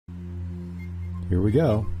Here we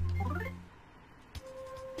go.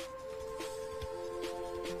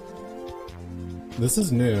 This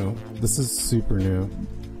is new. This is super new.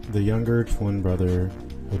 The younger twin brother,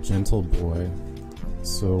 a gentle boy.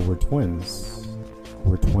 So we're twins.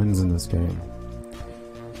 We're twins in this game.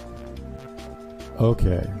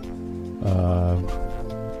 Okay.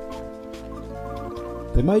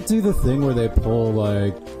 They might do the thing where they pull,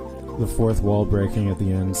 like, the fourth wall breaking at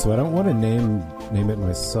the end, so I don't want to name it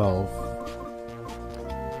myself.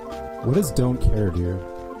 What does Don't Care do?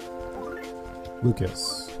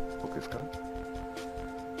 Lucas.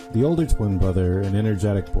 The older twin brother, an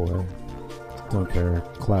energetic boy. Don't care.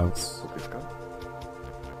 Klaus.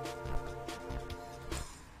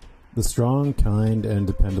 The strong, kind, and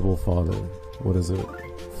dependable father. What is it?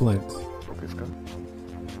 Flint.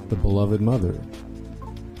 The beloved mother.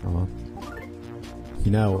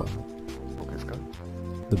 Hinawa.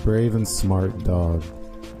 The brave and smart dog.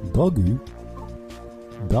 Dogu.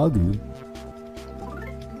 Dogu.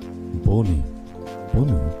 Boni.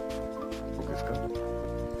 Boni.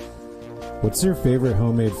 What's your favorite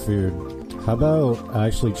homemade food? How about I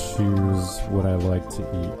actually choose what I like to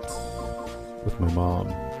eat with my mom?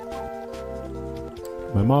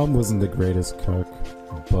 My mom wasn't the greatest cook,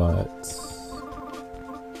 but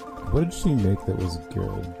what did she make that was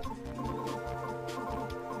good?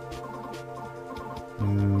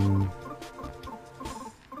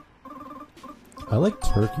 I like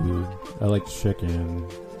turkey. I like chicken.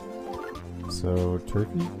 So,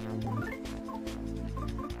 turkey?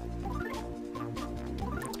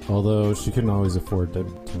 Although she couldn't always afford to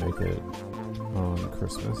make it on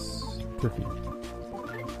Christmas. Turkey.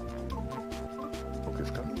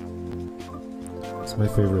 It's my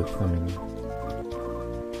favorite thing.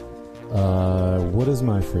 What is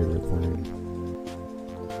my favorite thing?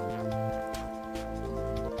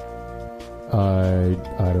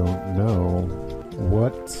 I don't know.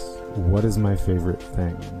 What is my favorite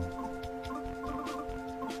thing?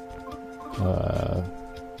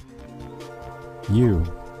 You.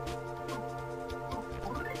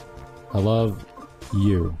 I love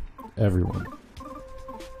you. Everyone.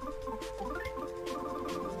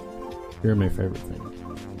 You're my favorite thing.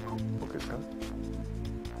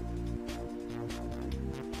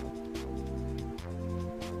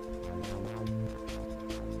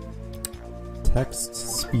 Text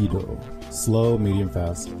speedo. Slow, medium,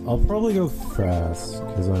 fast. I'll probably go fast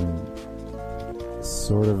because I'm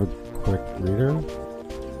sort of a quick reader.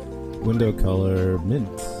 Window color, mint.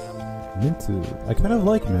 Minty. I kind of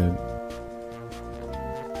like mint.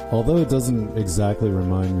 Although it doesn't exactly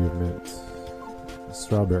remind me of mint.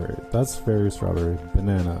 Strawberry. That's very strawberry.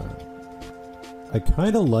 Banana. I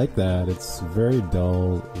kind of like that. It's very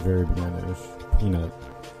dull, very banana-ish. Peanut.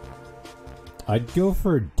 I'd go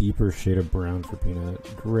for a deeper shade of brown for peanut.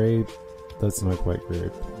 Grape. That's not quite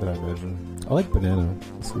grape that I imagine. I like banana.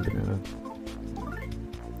 Sweet banana.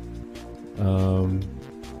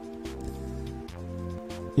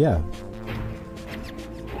 Yeah.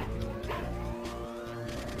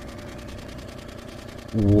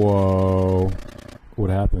 Whoa. What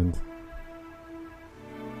happened?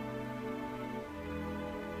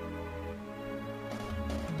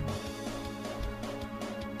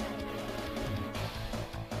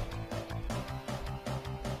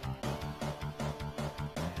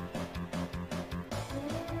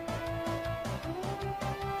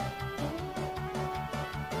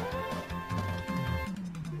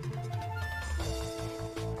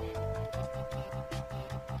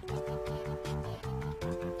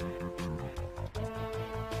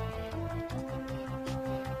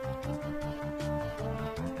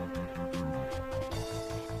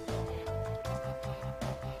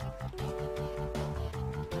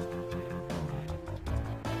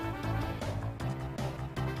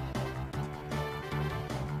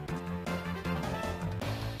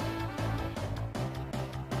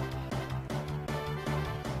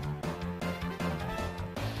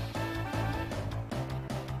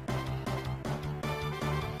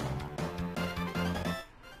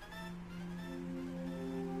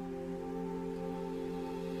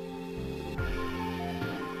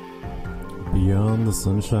 Beyond the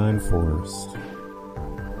Sunshine Forest.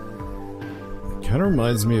 Kind of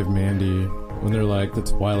reminds me of Mandy when they're like the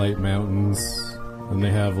Twilight Mountains and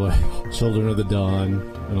they have like Children of the Dawn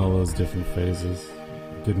and all those different phases.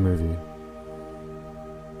 Good movie.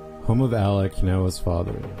 Home of Alec, Hinawa's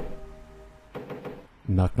father.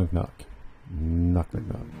 Knock, knock, knock. Knock, knock,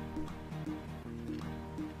 knock.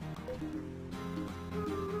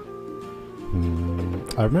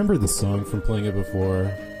 I remember the song from playing it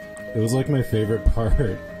before. It was like my favorite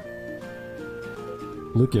part.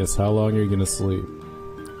 Lucas, how long are you gonna sleep?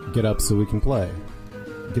 Get up so we can play.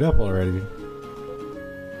 Get up already.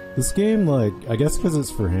 This game, like, I guess because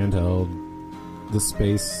it's for handheld, the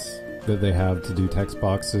space that they have to do text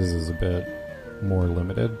boxes is a bit more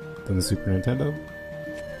limited than the Super Nintendo.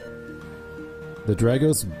 The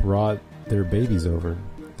Dragos brought their babies over.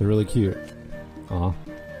 They're really cute. Aw.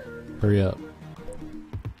 Hurry up.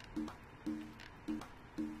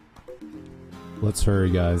 Let's hurry,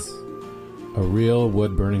 guys. A real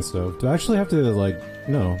wood burning stove. Do I actually have to, like...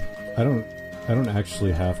 No. I don't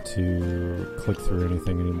actually have to click through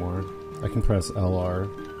anything anymore. I can press LR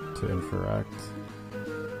to interact.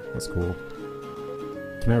 That's cool.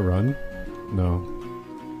 Can I run? No.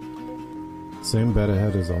 Same bed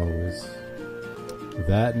ahead as always.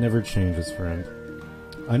 That never changes, friend.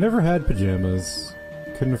 I never had pajamas.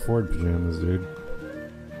 Couldn't afford pajamas, dude.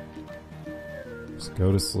 Just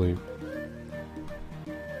go to sleep.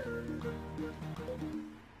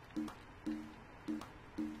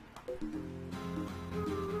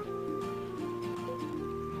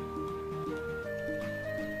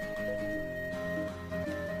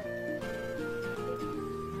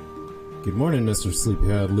 Good morning, Mr.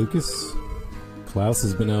 Sleepyhead Lucas. Klaus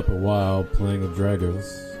has been up a while playing with Dragos.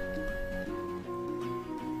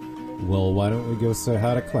 Well, why don't we go say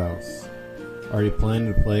hi to Klaus? Are you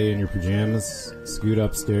planning to play in your pajamas? Scoot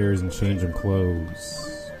upstairs and change them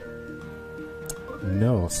clothes.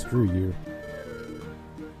 No, screw you.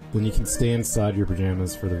 Then you can stay inside your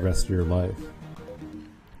pajamas for the rest of your life.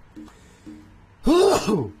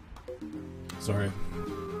 Sorry.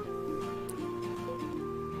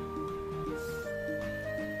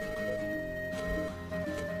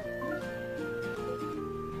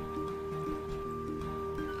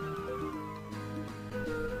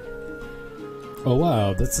 Oh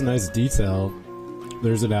wow, that's a nice detail.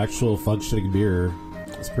 There's an actual fudge-shitting mirror.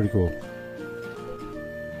 That's pretty cool.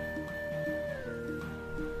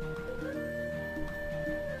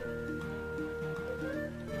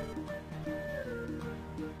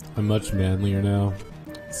 I'm much manlier now.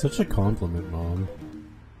 Such a compliment, Mom.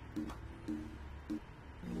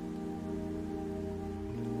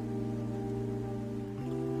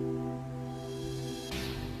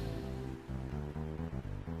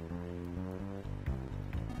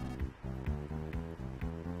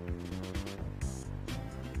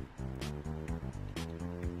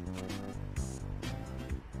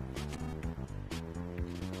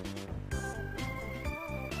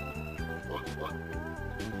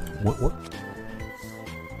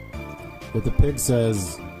 What the pig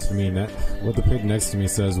says to me, what the pig next to me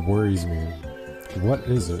says worries me. What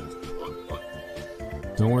is it?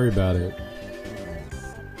 Don't worry about it.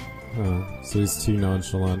 Oh, so he's too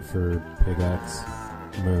nonchalant for pig X.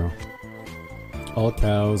 Moo. All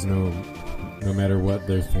cows, no matter what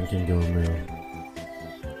they're thinking, go moo.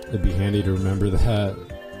 It'd be handy to remember that.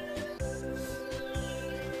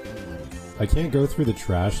 I can't go through the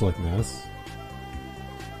trash like Ness.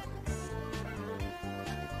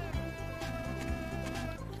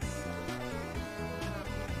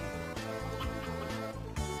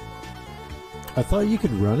 I thought you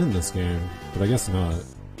could run in this game, but I guess not.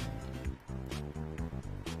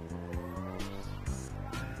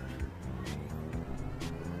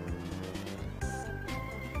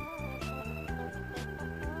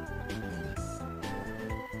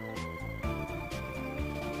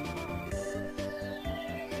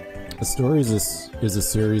 A story is a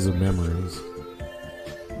series of memories.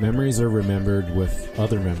 Memories are remembered with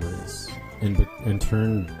other memories, and in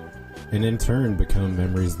turn become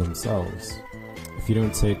memories themselves. If you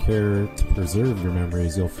don't take care to preserve your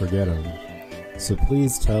memories, you'll forget them. So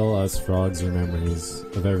please tell us frogs your memories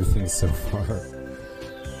of everything so far.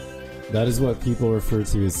 That is what people refer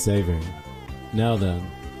to as saving. Now then,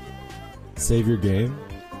 save your game?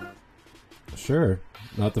 Sure,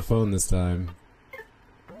 not the phone this time.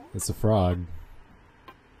 It's a frog.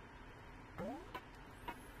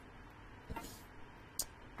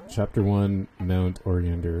 Chapter 1, Mount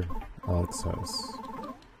Oriander, Alex's house.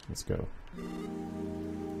 Let's go.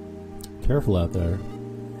 Careful out there.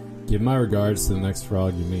 Give my regards to the next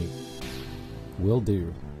frog you meet. Will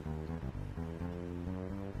do.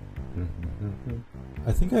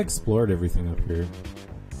 I think I explored everything up here.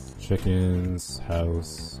 Chickens,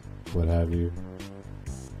 house, what have you.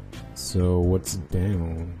 So what's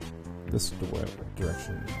down? This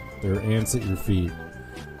direction. There are ants at your feet.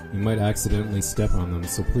 You might accidentally step on them,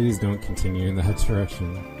 so please don't continue in that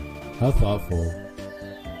direction. How thoughtful.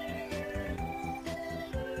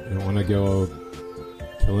 You don't want to go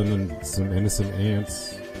killing some innocent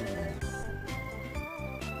ants.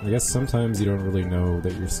 I guess sometimes you don't really know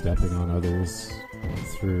that you're stepping on others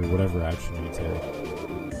through whatever action you take.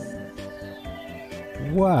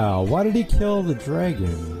 Wow, why did he kill the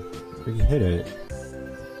dragon? Or he hit it?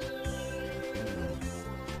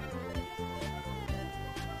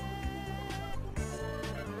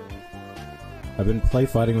 I've been play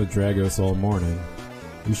fighting with Dragos all morning.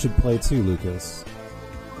 You should play too, Lucas.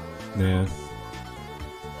 Nah.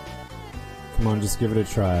 Come on, just give it a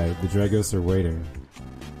try. The Dragos are waiting.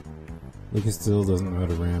 Lucas still doesn't know how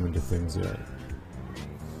to ram into things yet.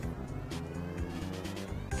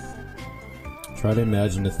 Try to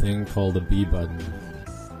imagine a thing called a B button.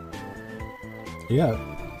 Yeah.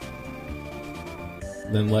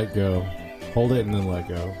 Then let go. Hold it and then let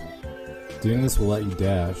go. Doing this will let you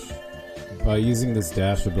dash. By using this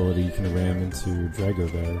dash ability, you can ram into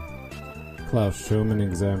Drago there. Klaus, show him an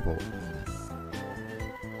example.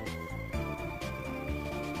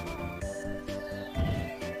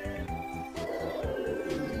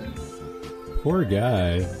 Poor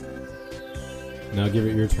guy. Now give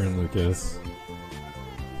it your turn, Lucas.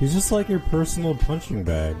 He's just like your personal punching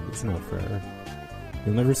bag. It's not fair.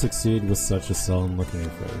 You'll never succeed with such a sullen look in your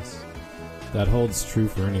face. That holds true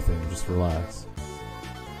for anything, just relax.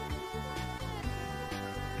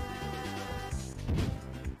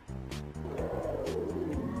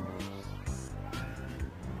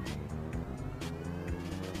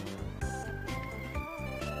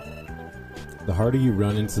 The harder you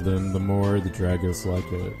run into them, the more the Dragos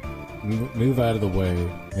like it. Move out of the way.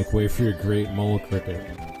 Make way for your great mole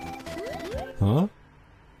cricket. Huh?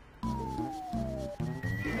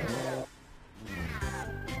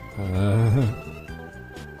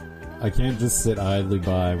 I can't just sit idly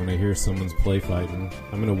by when I hear someone's play fighting.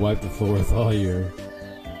 I'm gonna wipe the floor with all you.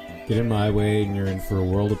 Get in my way and you're in for a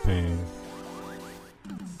world of pain.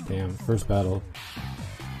 Damn, first battle.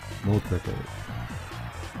 Mole cricket.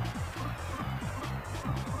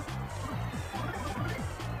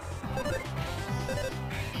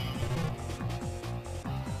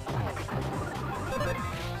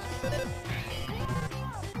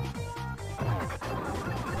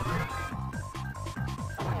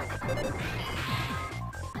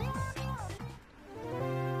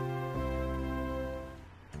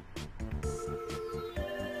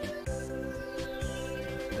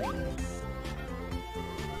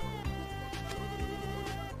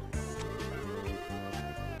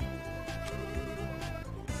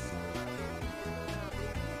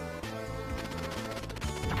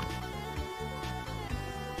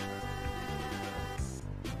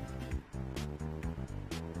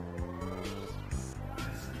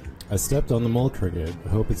 I stepped on the mole cricket. I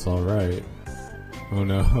hope it's alright. Oh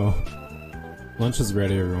no. Lunch is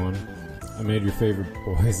ready, everyone. I made your favorite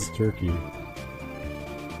boy's turkey.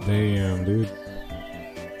 Damn, dude.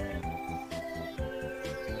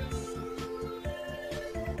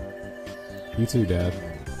 You too, Dad.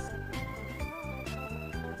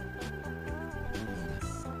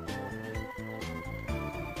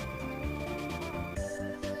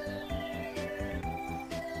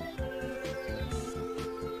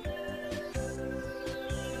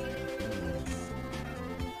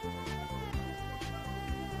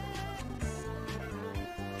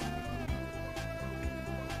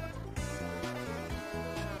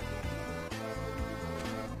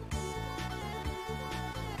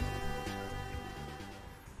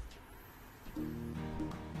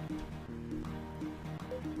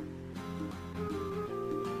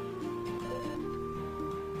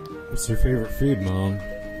 What's your favorite food, Mom?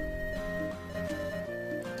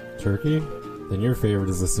 Turkey? Then your favorite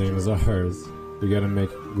is the same as ours. We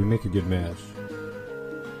make a good match.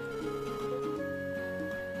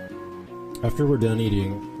 After we're done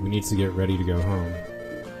eating, we need to get ready to go home.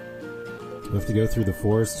 We have to go through the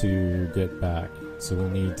forest to get back, so we'll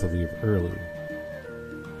need to leave early.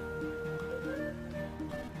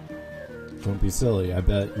 Don't be silly. I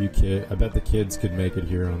bet the kids could make it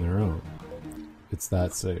here on their own. It's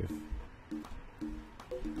that safe.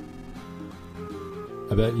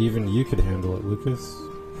 I bet even you could handle it, Lucas.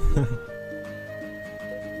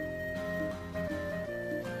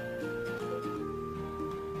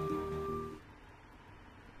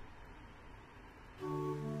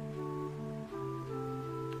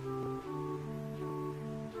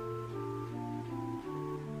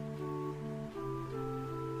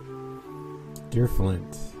 Dear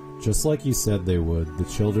Flint, just like you said they would, the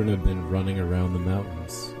children have been running around the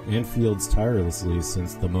mountains and fields tirelessly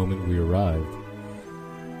since the moment we arrived.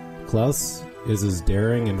 Klaus is as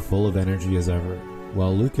daring and full of energy as ever,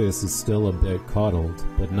 while Lucas is still a bit coddled,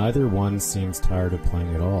 but neither one seems tired of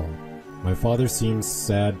playing at all. My father seems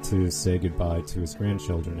sad to say goodbye to his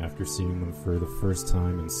grandchildren after seeing them for the first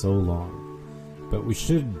time in so long, but we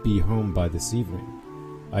should be home by this evening.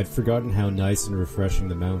 I'd forgotten how nice and refreshing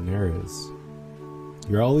the mountain air is.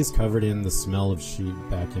 You're always covered in the smell of sheep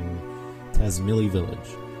back in Tasmili village,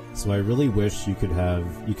 so I really wish you could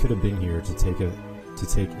have been here to take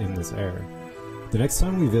in this air. The next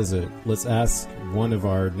time we visit, let's ask one of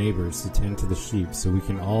our neighbors to tend to the sheep so we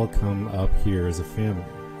can all come up here as a family.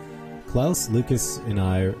 Klaus, Lucas, and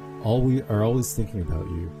I are always thinking about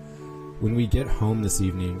you. When we get home this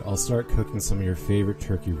evening, I'll start cooking some of your favorite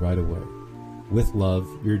turkey right away. With love,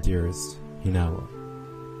 your dearest, Hinawa.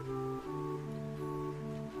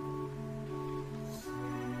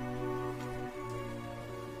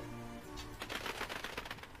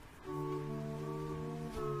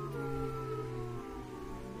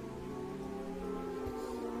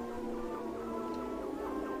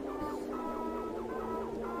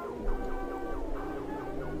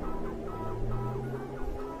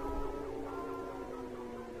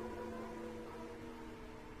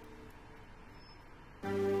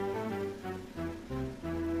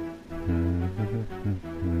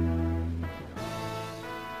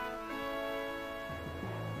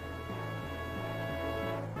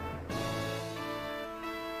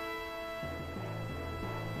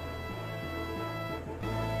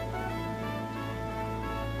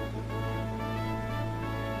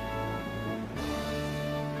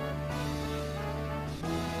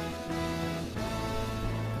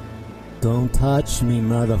 Don't touch me,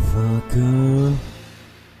 motherfucker.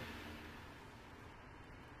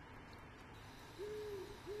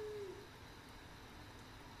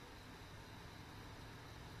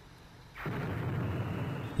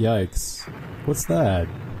 Yikes. What's that?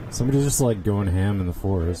 Somebody's just like going ham in the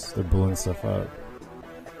forest. They're blowing stuff up.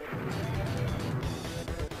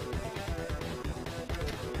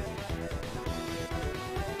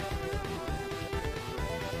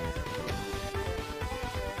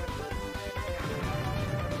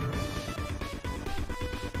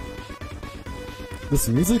 This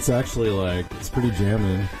music's actually like, it's pretty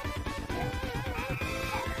jamming.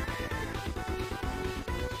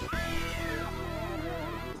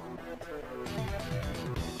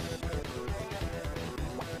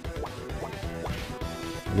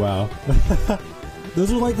 Wow.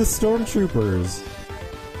 Those are like the stormtroopers.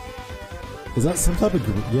 Is that some type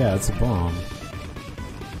of... yeah, it's a bomb.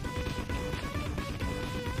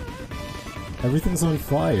 Everything's on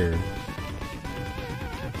fire.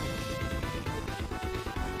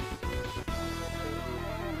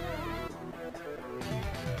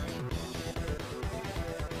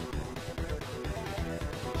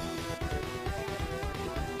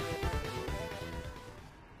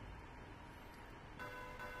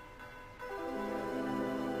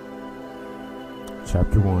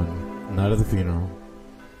 Chapter 1, Night of the Funeral.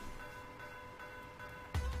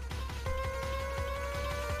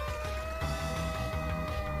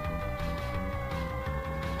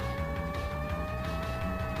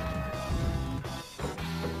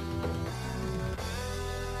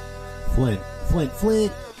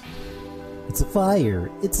 Flint! It's a fire!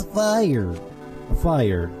 It's a fire! A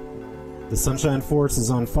fire. The Sunshine Force is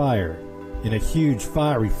on fire. In a huge,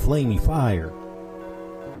 fiery, flamey fire.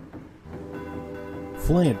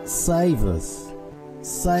 Flint, save us.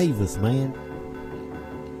 Save us, man.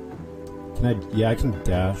 Can I... yeah, I can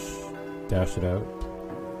dash it out.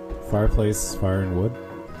 Fireplace, fire and wood.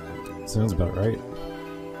 Sounds about right.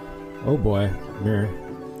 Oh boy, mirror.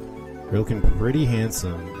 You're looking pretty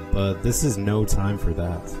handsome, but this is no time for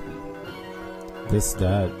that. This,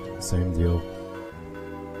 that, same deal.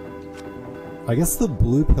 I guess the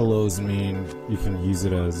blue pillows mean you can use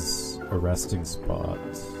it as a resting spot.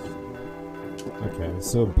 Okay,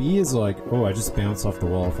 so B is like, oh, I just bounce off the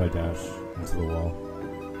wall if I dash into the wall.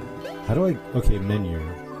 How do I... okay, menu.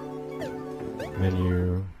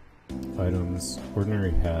 Menu. Items.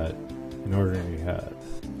 Ordinary hat. An ordinary hat.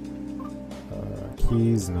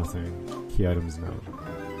 Keys, nothing. Key items, none.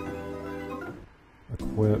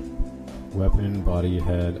 Equip. Weapon, body,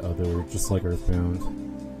 head, other. Just like Earthbound.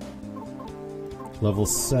 Level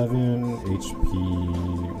 7. HP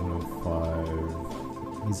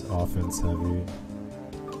 105. He's offense heavy.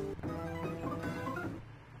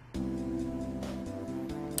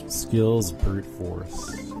 Skills, brute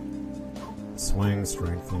force. Swing,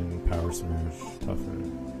 strengthen, power smash,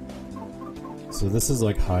 toughen. So this is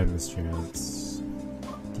like high mischance.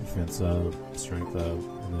 Defense up, strength up,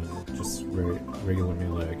 and then just regular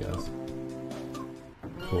melee, I guess.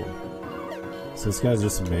 Cool. So this guy's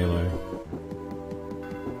just melee.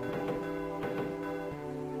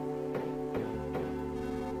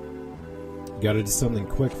 Gotta do something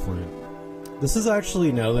quick, Flint. This is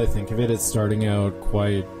actually, now that I think of it, it's starting out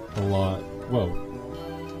quite a lot. Whoa.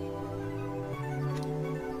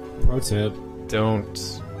 Pro tip,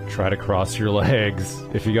 don't try to cross your legs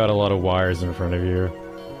if you got a lot of wires in front of you.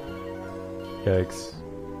 Yikes.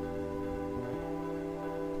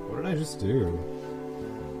 What did I just do?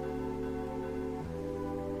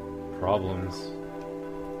 Problems.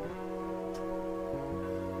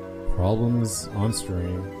 Problems on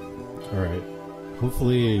stream. Alright.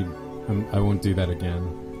 Hopefully I won't do that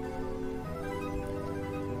again.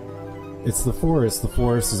 It's the forest. The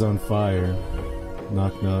forest is on fire.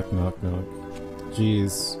 Knock, knock, knock, knock.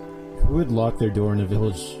 Jeez. Who would lock their door in a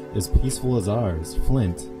village as peaceful as ours?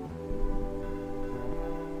 Flint.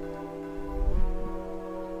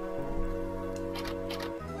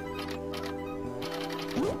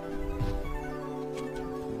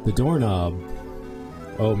 The doorknob.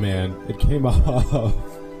 Oh man, it came off.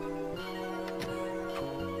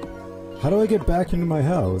 How do I get back into my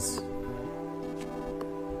house?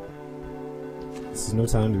 This is no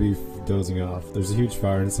time to be dozing off. There's a huge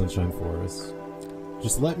fire in Sunshine Forest.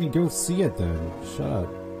 Just let me go see it then. Shut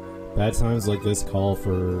up. Bad times like this call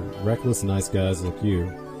for reckless nice guys like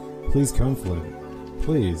you. Please come, Flint.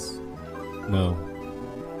 Please. No.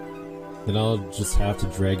 Then I'll just have to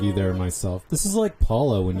drag you there myself. This is like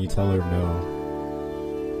Paula when you tell her no.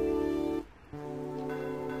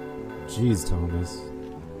 Jeez, Thomas.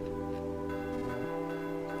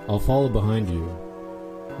 I'll follow behind you.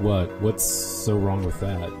 What? What's so wrong with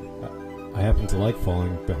that? I happen to like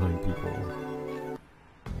falling behind people.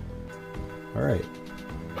 Alright.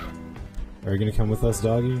 Are you gonna come with us,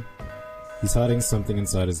 doggy? He's hiding something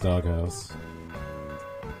inside his doghouse.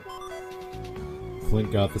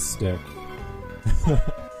 Flint got the stick.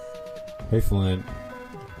 Hey Flint.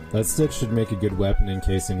 That stick should make a good weapon in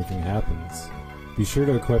case anything happens. Be sure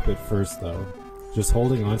to equip it first though. Just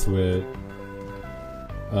holding onto it,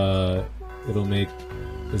 it'll make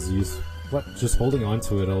as Just holding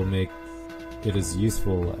onto it will make it as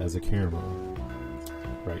useful as a camera.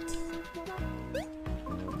 Right.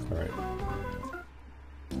 Alright.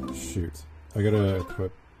 Shoot. I gotta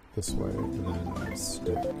equip this way, and then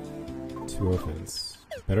stick. 2 offense.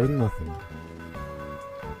 Better than nothing.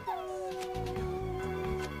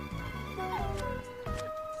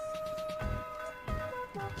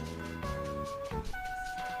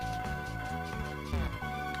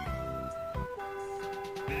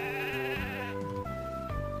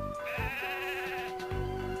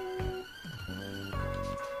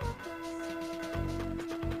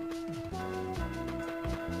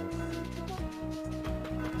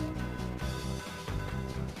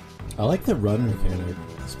 I like the run mechanic.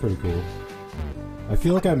 It's pretty cool. I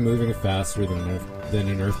feel like I'm moving faster than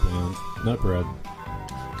in Earthbound. Nutbread.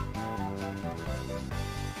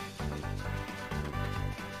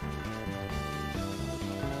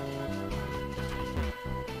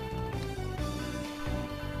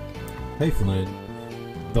 Hey Flint.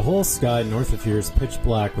 The whole sky north of here is pitch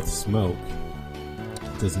black with smoke.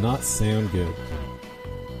 Does not sound good.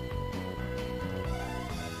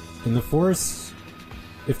 In the forest...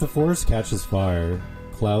 If the forest catches fire,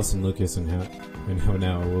 Klaus and Lucas and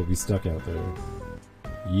Honau will be stuck out there.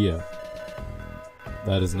 Yeah.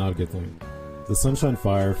 That is not a good thing. The Sunshine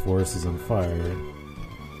Fire forest is on fire,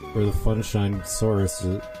 or the Funshine Source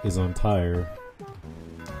is on tire.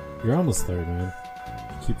 You're almost there, man.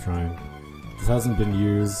 Keep trying. This hasn't been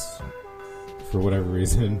used for whatever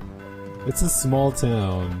reason. It's a small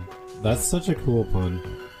town. That's such a cool pun.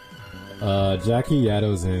 Jackie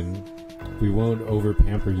Yaddo's in. We won't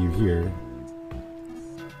over-pamper you here.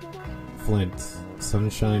 Flint,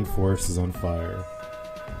 Sunshine Forest is on fire.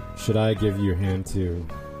 Should I give you a hand too?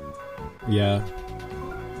 Yeah.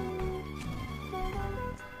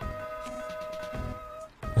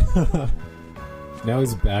 Now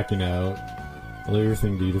he's backing out. I'll leave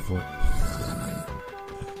everything to you to Flint.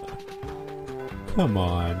 Come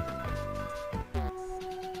on.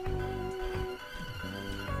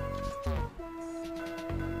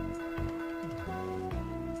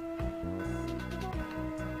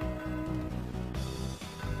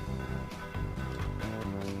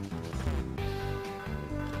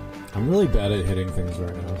 I'm really bad at hitting things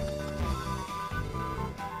right now.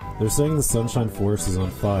 They're saying the Sunshine Forest is on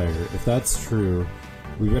fire. If that's true,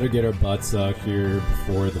 we better get our butts out here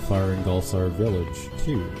before the fire engulfs our village,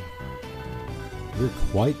 too. You're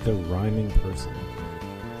quite the rhyming person.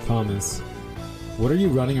 Thomas, what are you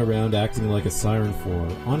running around acting like a siren for?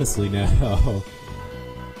 Honestly now.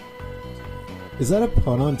 Is that a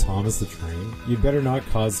pun on Thomas the Train? You'd better not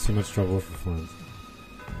cause too much trouble for Flint.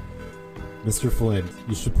 Mr. Flint,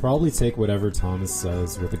 you should probably take whatever Thomas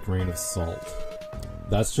says with a grain of salt.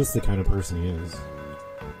 That's just the kind of person he is.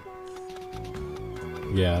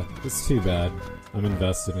 Yeah, it's too bad. I'm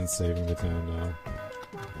invested in saving the town now.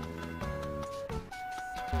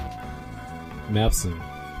 Mapson,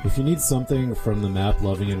 If you need something from the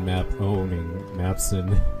map-loving and map-owning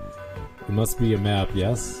Mapson, it must be a map,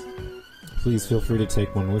 yes? Please feel free to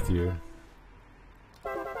take one with you.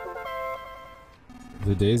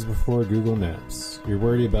 The days before Google Maps. You're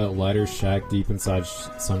worried about Lighter's shack deep inside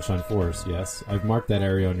Sunshine Forest, yes? I've marked that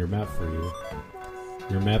area on your map for you.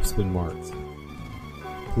 Your map's been marked.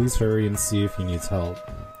 Please hurry and see if he needs help.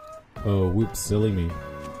 Oh, whoops, silly me.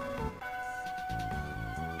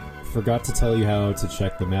 Forgot to tell you how to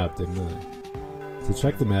check the map, didn't I? To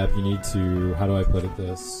check the map, you need to, how do I put it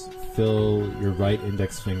this? Fill your right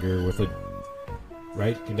index finger with a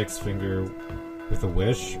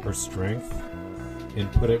wish or strength, and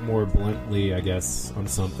put it more bluntly, I guess, on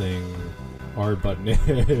something R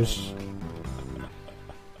button-ish.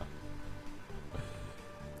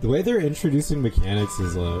 The way they're introducing mechanics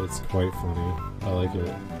is, it's quite funny. I like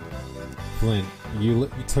it. Flint,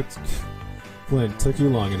 Flint, took you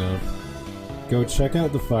long enough. Go check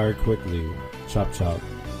out the fire quickly. Chop chop.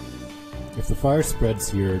 If the fire spreads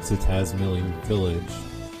here to Tasmillion Village,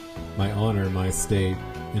 my honor, my estate,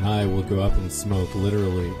 and I will go up in smoke,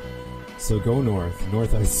 literally. So go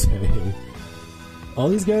north I say. All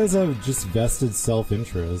these guys have just vested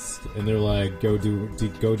self-interest, and they're like, go do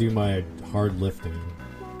my hard lifting,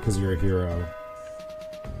 because you're a hero.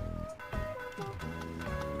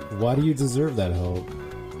 Why do you deserve that help?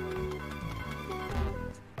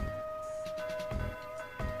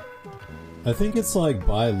 I think it's like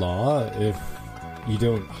by law, if you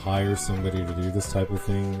don't hire somebody to do this type of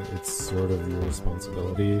thing, it's sort of your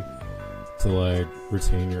responsibility to like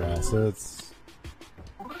retain your assets.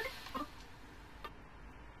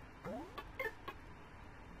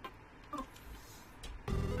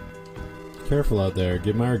 Careful out there.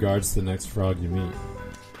 Give my regards to the next frog you meet.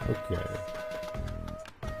 Okay.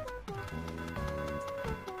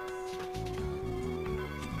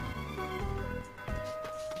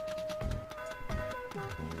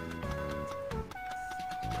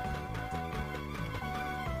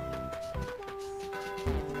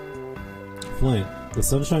 Flint, the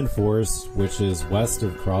Sunshine Forest, which is west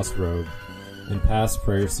of Crossroad and past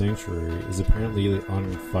Prayer Sanctuary, is apparently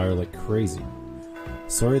on fire like crazy.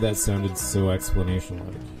 Sorry that sounded so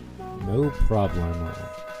explanation-like. No problemo.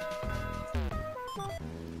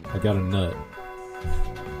 I got a nut.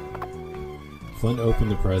 Flint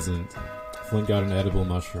opened the present. Flint got an edible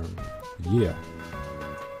mushroom. Yeah.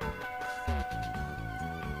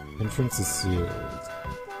 Entrance is sealed.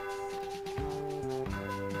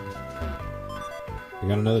 I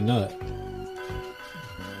got another nut.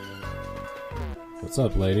 What's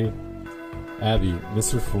up, lady? Abby,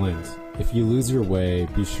 Mr. Flint, if you lose your way,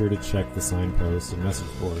 be sure to check the signposts and message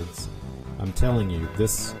boards. I'm telling you,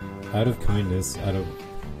 this out of kindness, out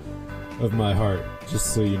of my heart,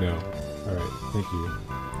 just so you know. Alright, thank you.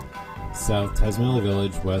 South, Tasmillion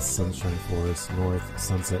Village, west, Sunshine Forest, north,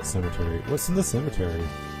 Sunset Cemetery. What's in the cemetery?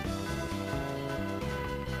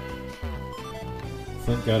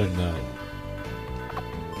 Flint got a nut.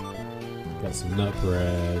 Got some nut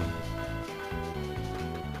bread.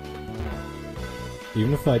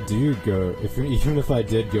 Even if I did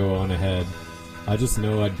go on ahead, I just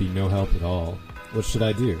know I'd be no help at all. What should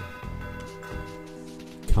I do?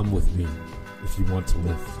 Come with me, if you want to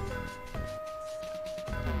live.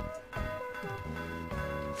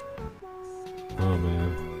 Oh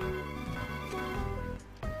man.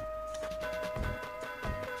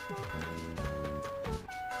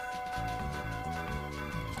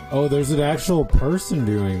 Oh, there's an actual person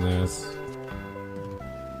doing this.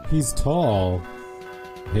 He's tall.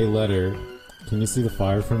 Hey, Letter, can you see the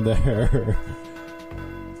fire from there?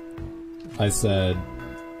 I said,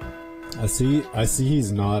 I see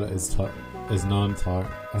he's not as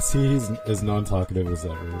non-talkative as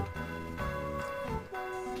ever.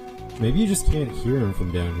 Maybe you just can't hear him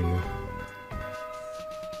from down here.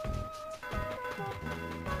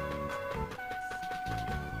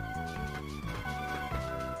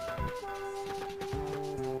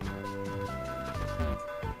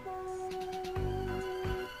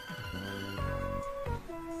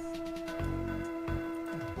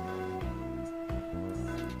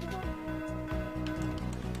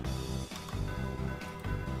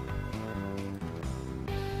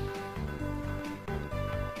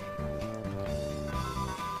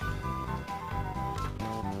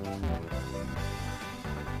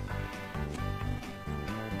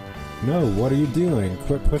 No, what are you doing?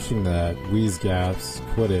 Quit pushing that. Wheeze gaps.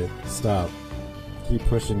 Quit it. Stop. Keep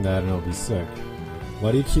pushing that and I'll be sick.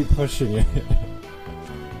 Why do you keep pushing it?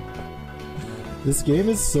 This game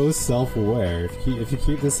is so self-aware. If you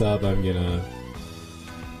keep this up, I'm gonna...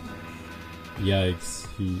 Yikes.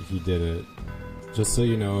 He did it. Just so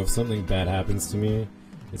you know, if something bad happens to me,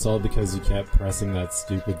 It's all because you kept pressing that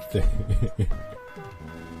stupid thing.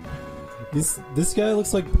 This guy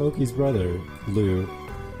looks like Pokey's brother, Lou.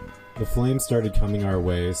 The flames started coming our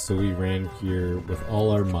way, so we ran here with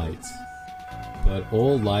all our might. But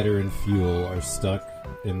old lighter and fuel are stuck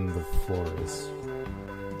in the forest.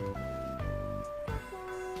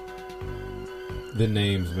 The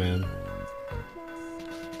names, man.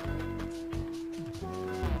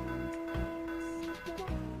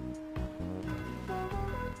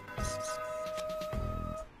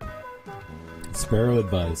 Sparrow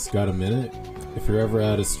advice. Got a minute? If you're ever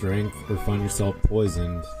out of strength or find yourself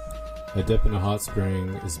poisoned, a dip in a hot spring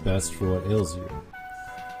is best for what ails you.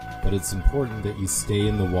 But it's important that you stay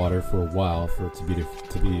in the water for a while for it to be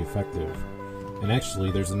effective. And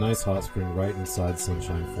actually, there's a nice hot spring right inside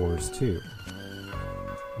Sunshine Forest too.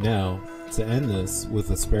 Now, to end this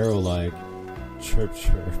with a sparrow-like chirp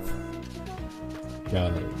chirp.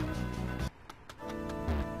 Got it.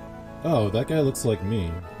 Oh, that guy looks like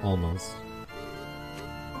me, almost.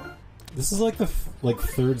 This is like the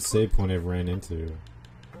third save point I've ran into.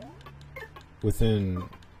 Within,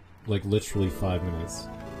 like, literally 5 minutes.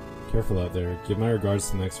 Careful out there. Give my regards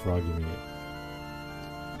to the next frog you meet.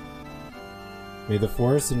 May the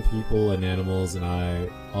forest and people and animals and I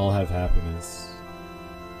all have happiness.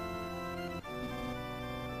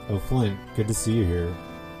 Oh, Flint, good to see you here.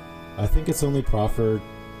 I think it's only proper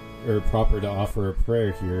to offer a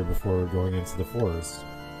prayer here before we're going into the forest.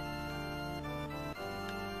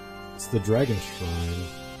 It's the Dragon Shrine.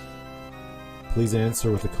 Please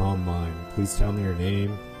answer with a calm mind. Please tell me your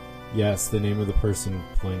name. Yes, the name of the person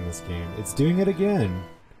playing this game. It's doing it again!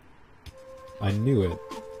 I knew it.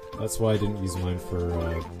 That's why I didn't use mine for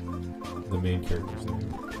the main character's name.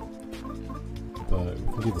 But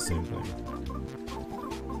we can do the same thing.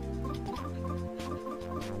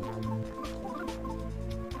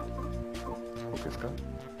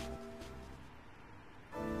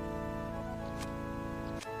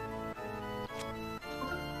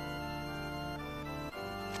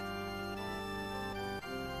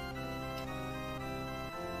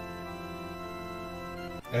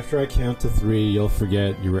 After I count to 3, you'll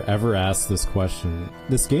forget you were ever asked this question.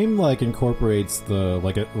 This game, like, incorporates the,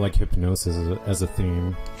 like hypnosis as a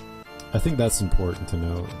theme. I think that's important to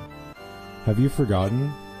note. Have you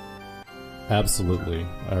forgotten? Absolutely.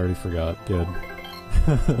 I already forgot. Good.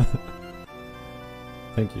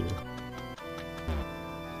 Thank you.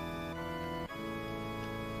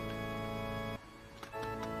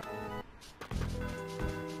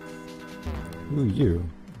 Ooh, you.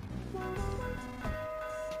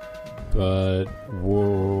 But,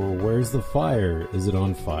 whoa, where's the fire? Is it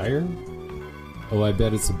on fire? Oh, I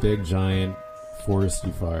bet it's a big, giant,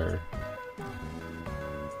 foresty fire.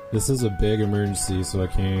 This is a big emergency, so I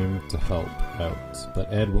came to help out,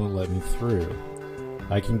 but Ed won't let me through.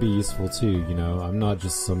 I can be useful too, you know, I'm not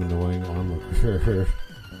just some annoying onlooker.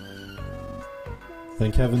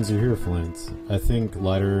 Thank heavens you're here, Flint. I think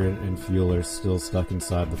lighter and fuel are still stuck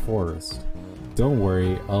inside the forest. Don't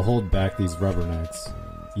worry, I'll hold back these rubbernecks.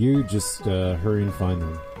 You just hurry and find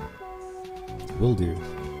them. Will do.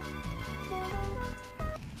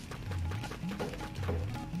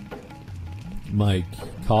 Mike,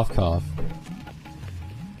 cough cough.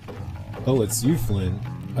 Oh, it's you, Flynn.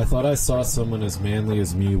 I thought I saw someone as manly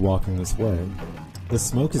as me walking this way. The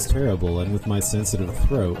smoke is terrible, and with my sensitive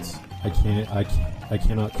throat, I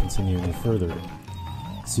cannot continue any further.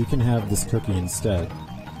 So you can have this cookie instead.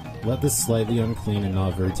 Let this slightly unclean and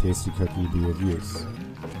not very tasty cookie be of use.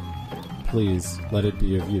 Please, let it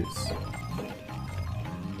be of use.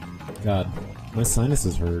 God, my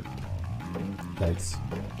sinuses hurt. Thanks.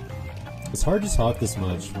 It's hard to talk this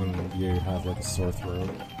much when you have, like, a sore throat.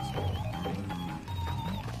 So.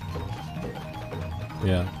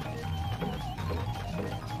 Yeah.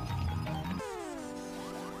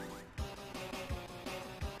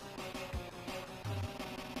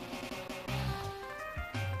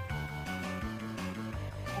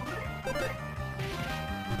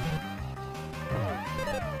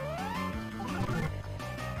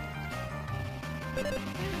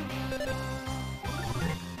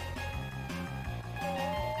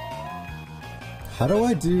 How do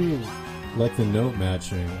I do, like, the note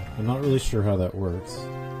matching? I'm not really sure how that works.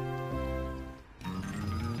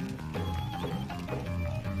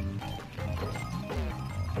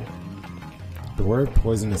 Beware of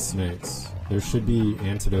poisonous snakes. There should be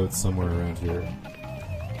antidotes somewhere around here.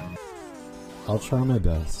 I'll try my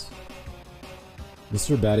best.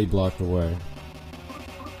 Mr. Batty blocked the way.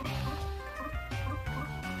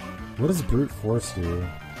 What does brute force do?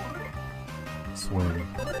 Swing.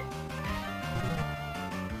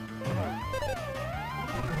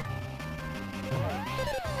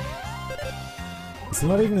 It's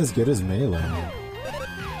not even as good as Melee.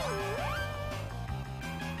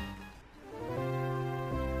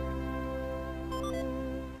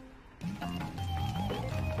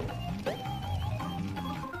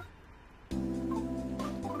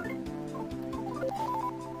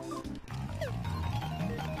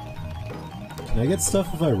 Can I get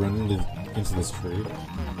stuff if I run into this tree?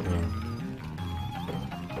 No.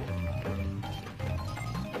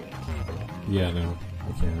 Yeah, no,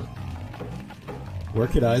 I can't. Where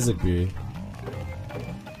could Isaac be?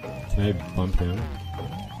 Can I bump him?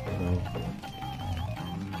 No.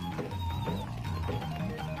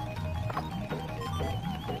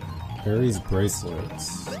 Aries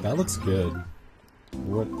bracelets. That looks good.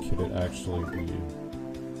 What could it actually be?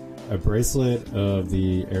 A bracelet of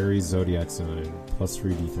the Aries zodiac sign,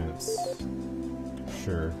 +3 defense.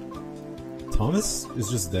 Sure. Thomas is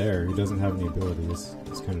just there. He doesn't have any abilities.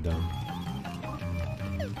 It's kind of dumb.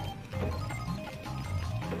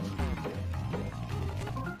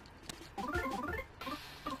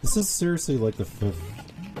 This is seriously like the 5th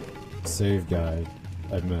save guide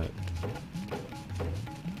I've met.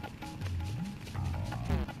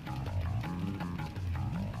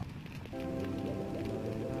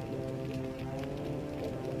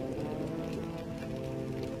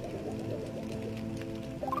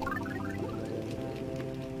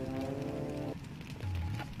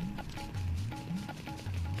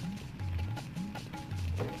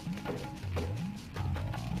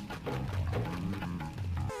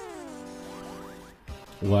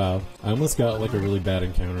 Wow, I almost got like a really bad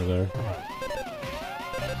encounter there.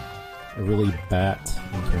 A really bat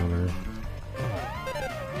encounter.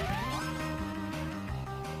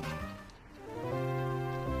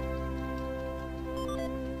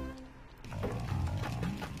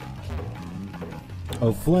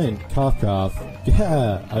 Oh, Flint, cough cough.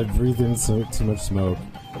 Yeah, I breathed in too much smoke.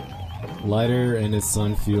 Lighter and his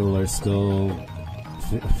sun fuel are still...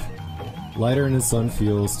 Lighter and his sun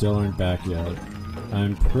fuel still aren't back yet.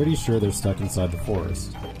 I'm pretty sure they're stuck inside the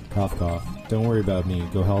forest. Cough cough. Don't worry about me,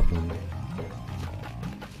 go help them.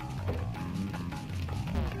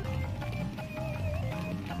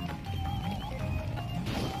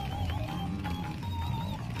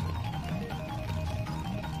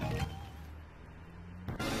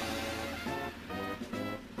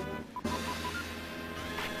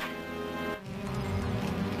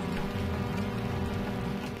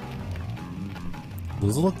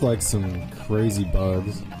 Those look like some crazy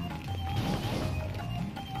bugs.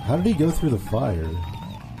 How did he go through the fire?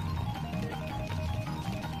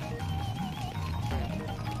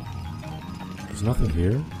 There's nothing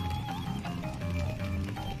here?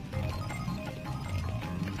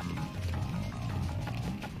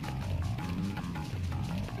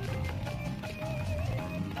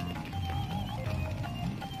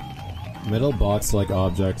 Metal box-like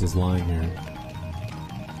object is lying here.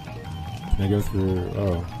 Can I go through?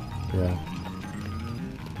 Oh, yeah.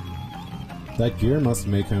 That gear must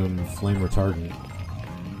make him flame retardant.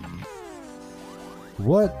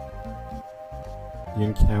 What? You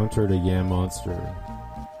encountered a yam monster.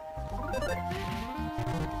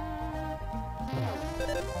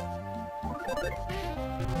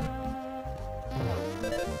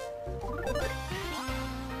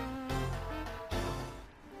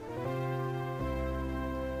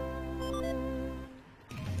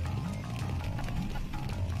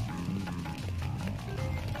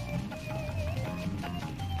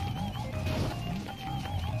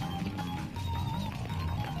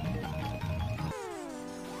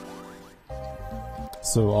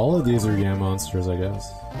 So all of these are yam monsters, I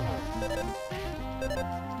guess.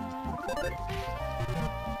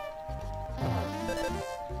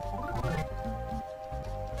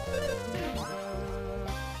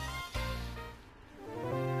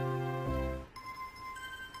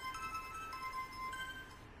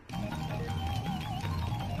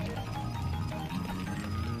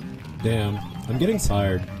 Damn, I'm getting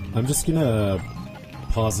tired. I'm just gonna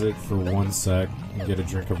pause it for 1 sec and get a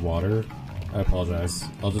drink of water. I apologize.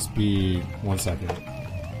 I'll just be 1 second.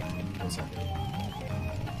 1 second.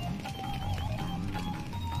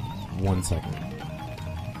 1 second.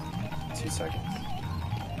 2 seconds.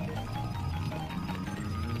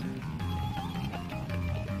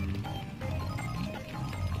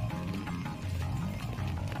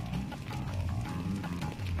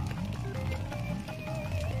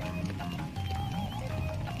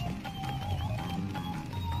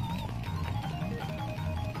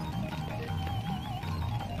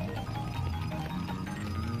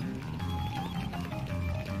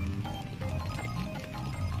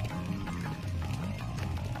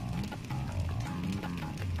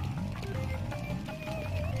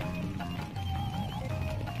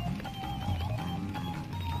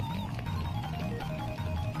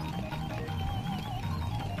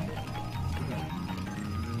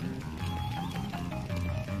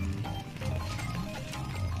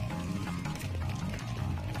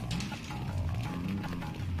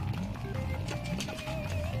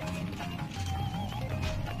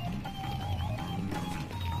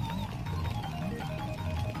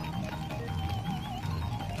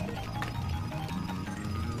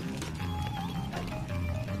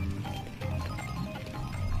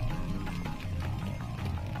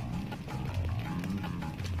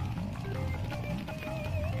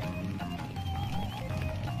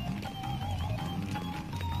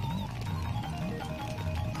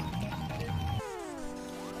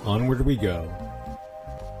 Onward we go.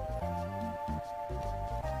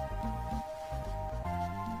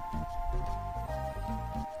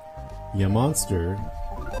 Ya monster.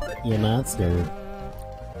 Ya monster.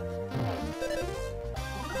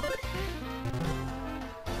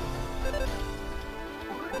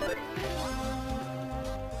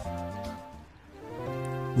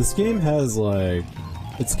 This game has, like...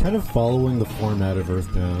 It's kind of following the format of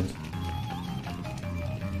Earthbound.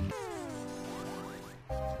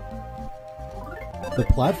 The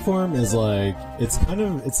platform is like...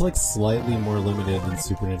 It's like slightly more limited than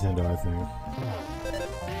Super Nintendo, I think.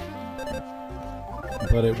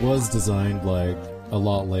 But it was designed, like, a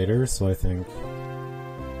lot later, so I think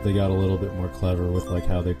they got a little bit more clever with, like,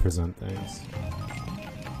 how they present things.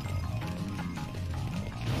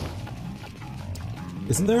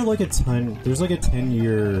 Isn't there like there's like a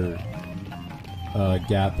 10-year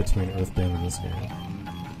gap between Earthbound and this game?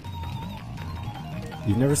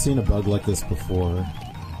 You've never seen a bug like this before.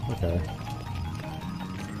 Okay.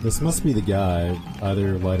 This must be the guy,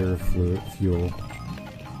 either lighter or fuel.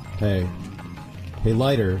 Hey. Hey,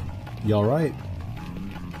 lighter. You alright?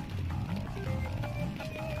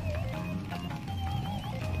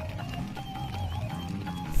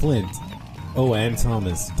 Flint. Oh, and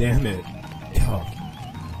Thomas. Damn it. God.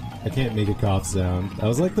 I can't make a cough sound. That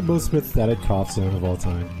was like the most pathetic cough sound of all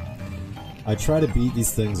time. I try to beat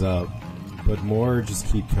these things up, but more just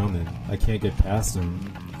keep coming. I can't get past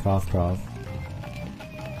them. Cough, cough.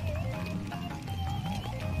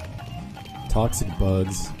 Toxic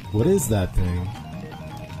bugs. What is that thing?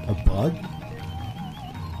 A bug?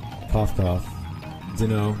 Cough, cough.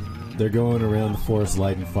 Dunno. They're going around the forest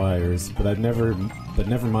lighting fires, but never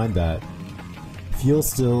mind that. Fuel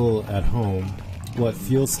still at home. What,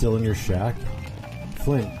 Fuel's still in your shack?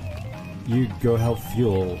 Flint, you go help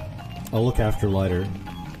Fuel. I'll look after Lighter.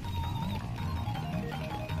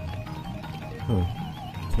 Huh.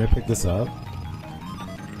 Can I pick this up?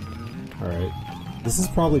 Alright. This is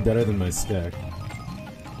probably better than my stick.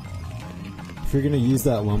 If you're gonna use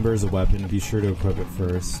that lumber as a weapon, be sure to equip it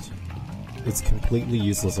first. It's completely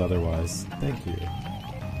useless otherwise. Thank you.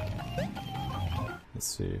 Let's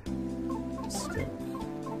see. Stick.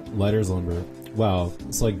 Lighter's lumber. Wow,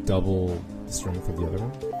 it's like double the strength of the other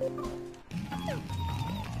one.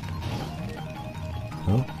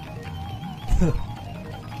 Huh?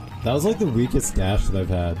 That was like the weakest dash that I've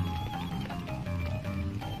had.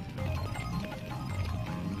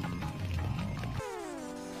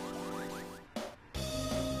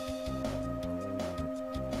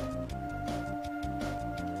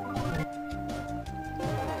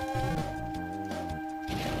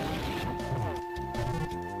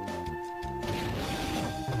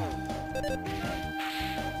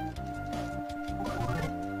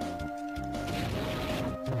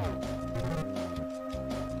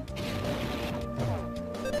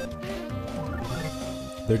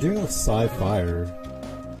 They're doing with Sci-Fire.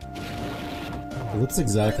 It looks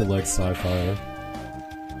exactly like Sci-Fire.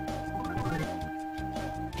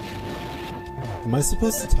 Am I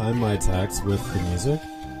supposed to time my attacks with the music?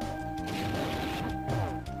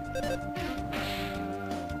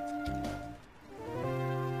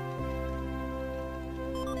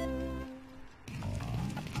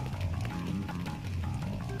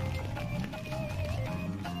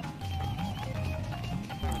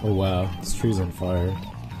 Oh wow, this tree's on fire.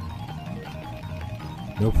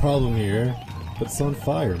 No problem here, but it's on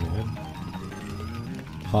fire, man.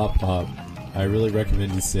 Hop hop. I really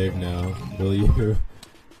recommend you save now, will you?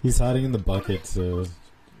 He's hiding in the bucket to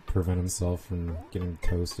prevent himself from getting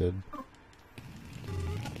toasted.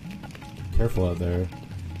 Careful out there.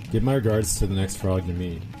 Give my regards to the next frog you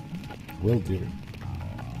meet. Will do.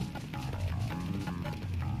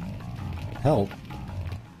 Help!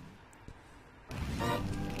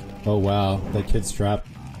 Oh wow, that kid's trapped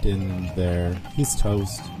in there. He's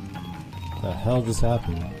toast. The hell just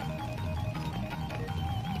happened?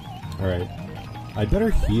 Alright. I better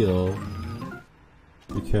heal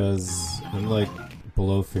because I'm like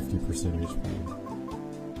below 50% HP.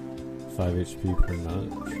 5 HP per nut,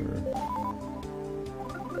 sure.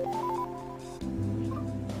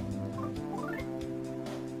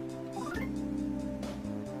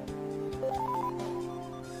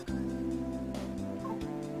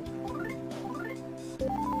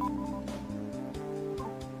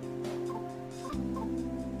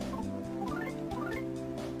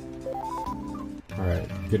 Alright,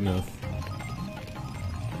 good enough.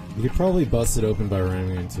 You could probably bust it open by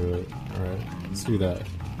ramming into it. Alright, let's do that.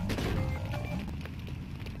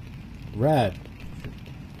 Rat!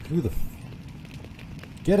 Who the f—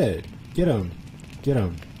 Get it! Get him! Get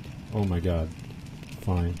him! Oh my god.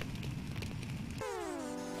 Fine.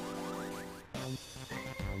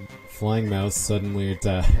 Flying mouse suddenly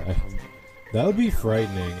attacked. That would be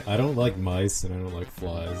frightening. I don't like mice and I don't like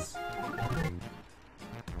flies.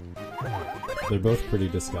 They're both pretty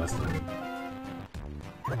disgusting.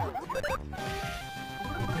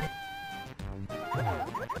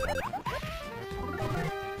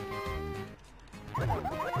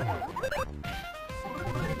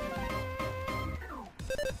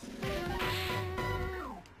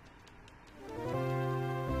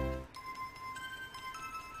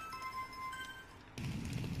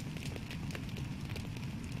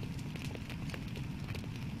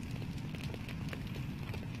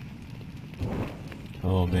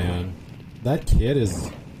 Oh man, that kid is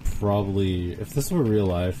probably, if this were real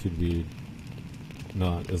life, he'd be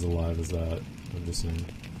not as alive as that. I'm just saying.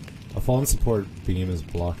 A fallen support beam is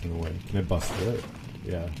blocking the way. Can I bust it?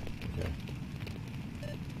 Yeah, okay.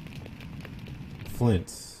 Flint.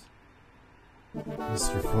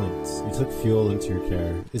 Mr. Flint, you took fuel into your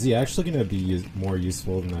care. Is he actually going to be more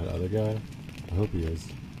useful than that other guy? I hope he is.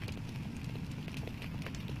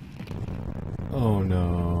 Oh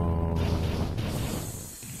no.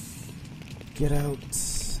 Get out.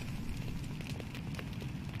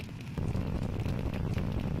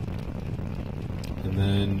 And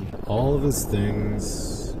then all of his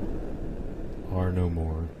things are no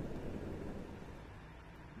more.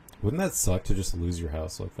 Wouldn't that suck to just lose your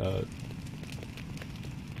house like that?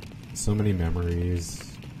 So many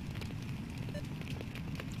memories.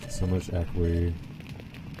 So much equity.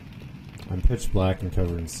 I'm pitch black and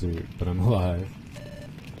covered in soot, but I'm alive.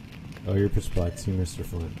 Oh, you're pitch black too, Mr.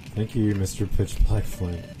 Flint. Thank you, Mr. Pitch Black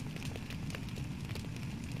Flint.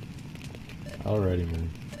 Alrighty, man.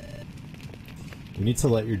 You need to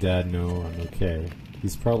let your dad know I'm okay.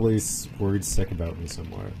 He's probably worried sick about me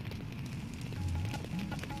somewhere.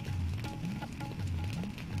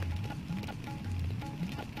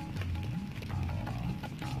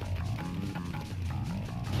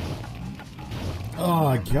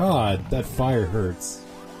 Oh god, that fire hurts.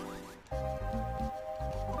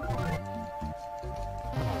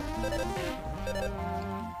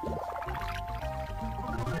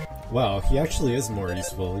 Wow, he actually is more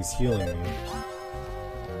useful. He's healing me.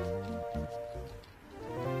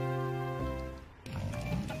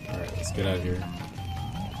 Alright, let's get out of here.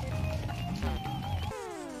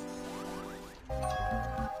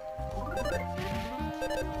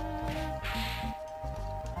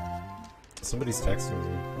 Somebody's texting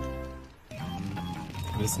me.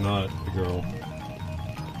 It's not a girl.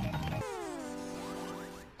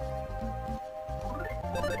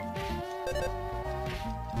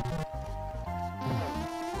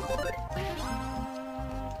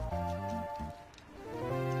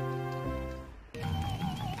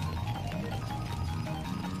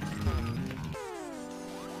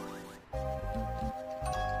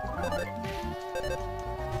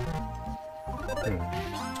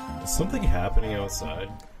 Is something happening outside?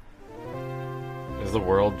 Is the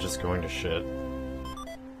world just going to shit?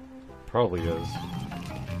 Probably is.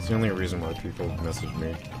 It's the only reason why people message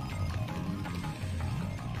me.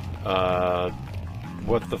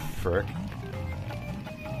 What the frick?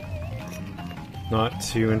 Not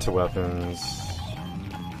too into weapons.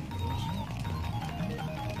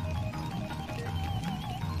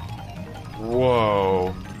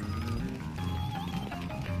 Whoa.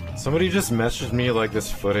 Somebody just messaged me like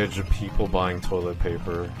this footage of people buying toilet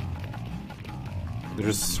paper. They're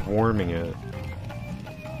just swarming it.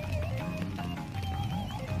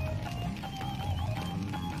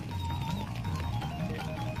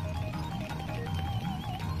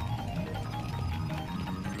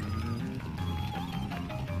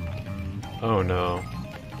 Oh no.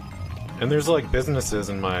 And there's like businesses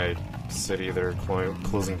in my city that are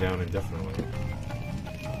closing down indefinitely.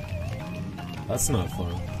 That's not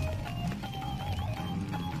fun.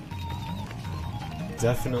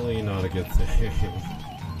 Definitely not a good thing.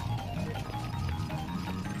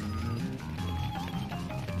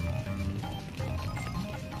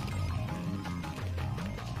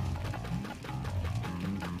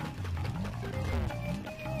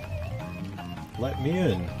 Let me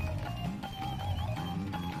in.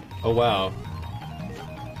 Oh wow.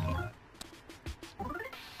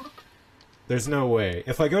 There's no way.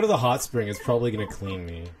 If I go to the hot spring, it's probably gonna clean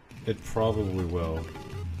me. It probably will.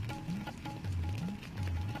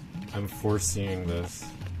 I'm foreseeing this.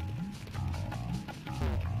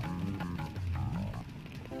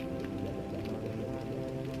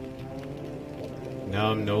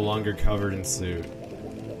 Now I'm no longer covered in soot.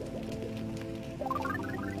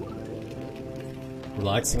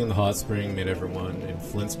 Relaxing in the hot spring made everyone in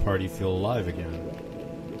Flint's party feel alive again.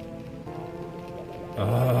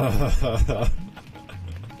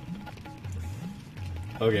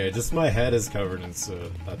 Okay, just my head is covered in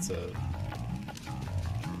soot. That's it.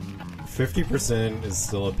 50% is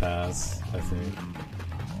still a pass, I think.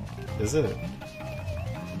 Is it?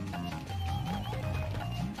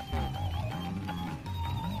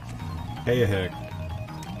 Hey, heck.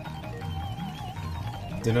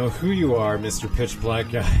 Don't know who you are, Mr. Pitch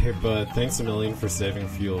Black Guy, but thanks a million for saving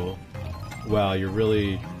fuel. Wow, you're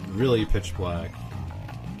really, really pitch black.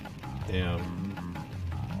 Damn.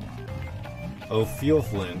 Oh, Fuel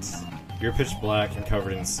Flint. You're pitch black and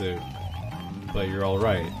covered in soot. But you're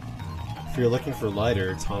alright. If you're looking for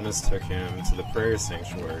lighter, Thomas took him to the prayer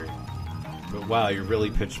sanctuary. But wow, you're really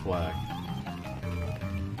pitch black.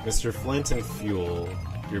 Mr. Flint and Fuel,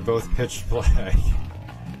 you're both pitch black.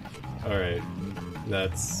 Alright.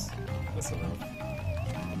 That's enough.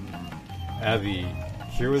 Abby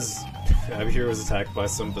here was attacked by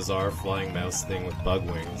some bizarre flying mouse thing with bug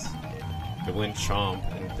wings. It went chomp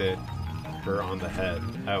and bit her on the head.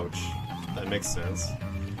 Ouch. That makes sense.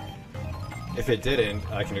 If it didn't,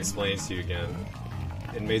 I can explain it to you again.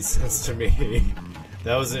 It made sense to me.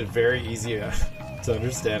 That was a very easy to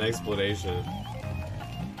understand explanation.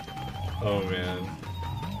 Oh man.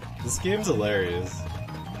 This game's hilarious.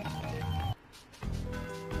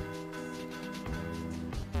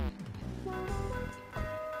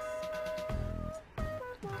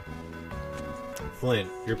 Flint,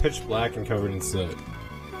 you're pitch black and covered in soot.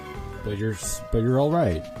 But you're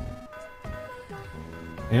alright.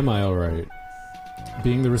 Am I alright?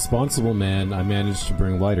 Being the responsible man, I managed to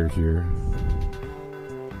bring lighter here.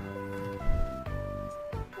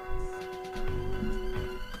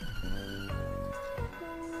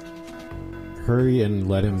 Hurry and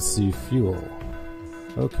let him see fuel.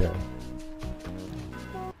 Okay.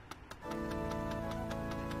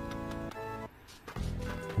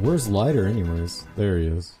 Where's lighter anyways? There he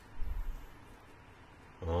is.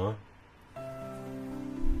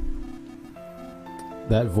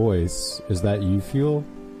 That voice, is that you, Fuel?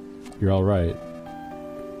 You're alright.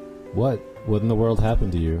 What? What in the world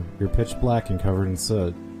happened to you? You're pitch black and covered in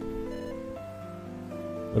soot.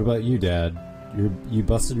 What about you, Dad? You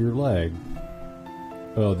busted your leg.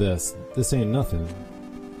 Oh, this ain't nothing.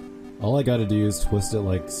 All I gotta do is twist it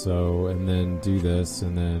like so, and then do this,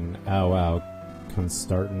 and then ow, comes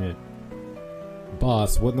starting it.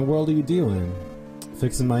 Boss, what in the world are you doing?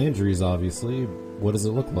 Fixing my injuries, obviously. What does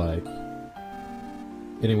it look like?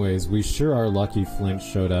 Anyways, we sure are lucky Flint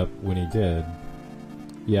showed up when he did.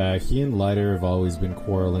 Yeah, he and Lighter have always been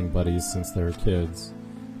quarreling buddies since they were kids.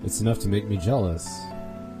 It's enough to make me jealous.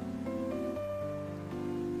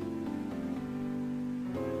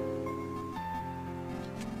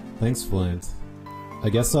 Thanks, Flint. I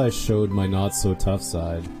guess I showed my not-so-tough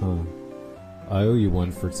side, huh? I owe you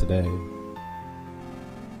one for today.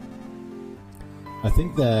 I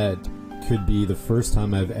think that could be the first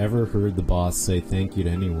time I've ever heard the boss say thank you to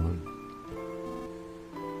anyone.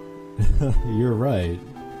 You're right.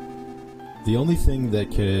 The only thing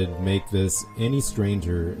that could make this any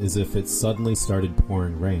stranger is if it suddenly started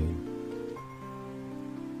pouring rain.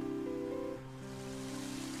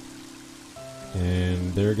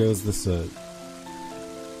 And there goes the soot.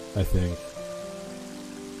 I think.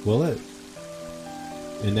 Will it?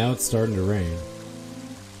 And now it's starting to rain.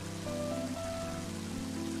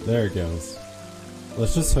 There it goes.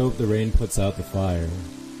 Let's just hope the rain puts out the fire.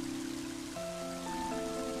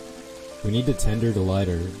 We need to tender to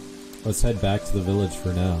lighter. Let's head back to the village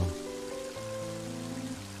for now.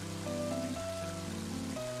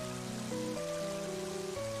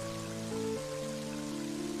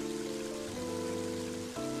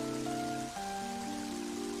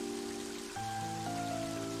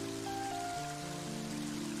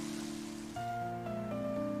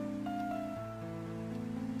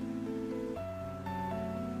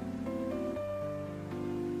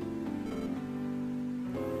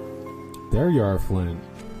 There you are, Flint.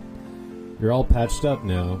 You're all patched up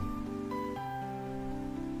now.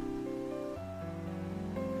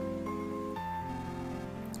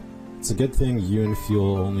 It's a good thing you and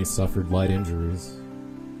Fuel only suffered light injuries.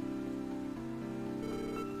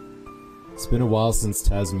 It's been a while since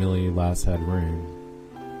Tasmilly last had rain.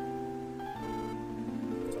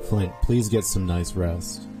 Flint, please get some nice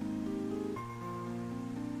rest.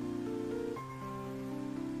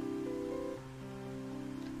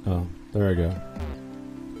 Oh. There I go.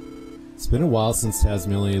 It's been a while since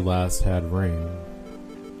Tasmilly last had rain.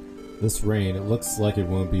 This rain, it looks like it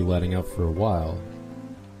won't be letting up for a while.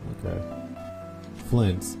 Okay.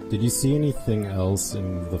 Flint, did you see anything else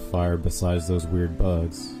in the fire besides those weird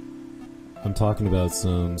bugs? I'm talking about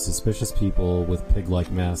some suspicious people with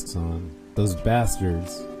pig-like masks on. Those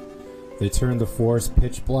bastards! They turned the forest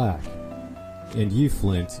pitch black. And you,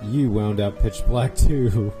 Flint, you wound up pitch black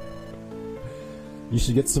too. You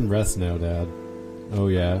should get some rest now, Dad. Oh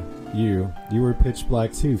yeah, you were pitch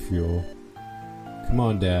black too, Fuel. Come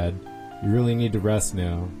on, Dad. You really need to rest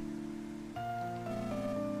now.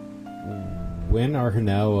 When are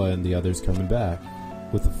Hanawa and the others coming back?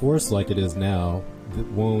 With the force like it is now,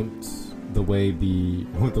 won't the way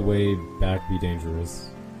back be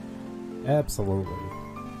dangerous? Absolutely.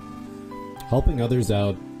 Helping others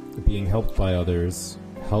out, being helped by others,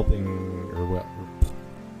 helping or what?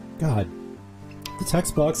 God, the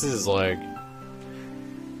text boxes like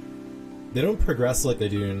they don't progress like they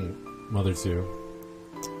do in Mother 2.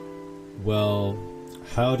 Well,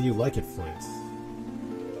 how do you like it, Flint?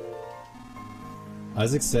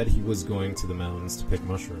 Isaac said he was going to the mountains to pick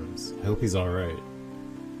mushrooms. I hope he's alright.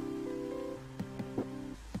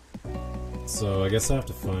 So, I guess I have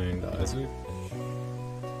to find Isaac.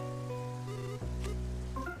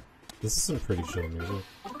 This is some pretty chill music.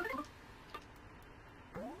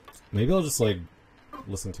 Maybe I'll just, like,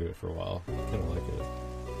 listen to it for a while. I kinda like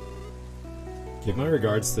it. Give my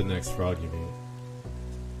regards to the next frog you meet.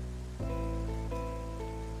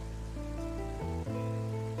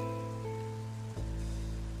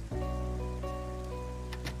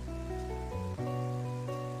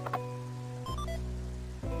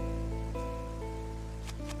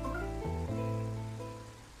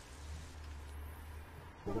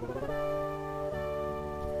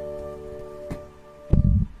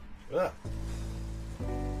 Ah.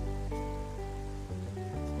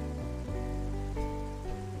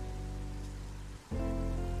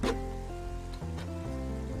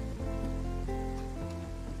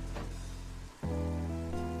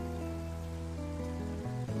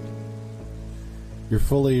 You're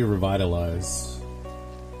fully revitalized.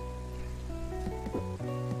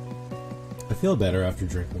 I feel better after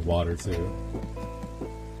drinking water, too.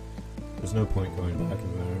 There's no point going back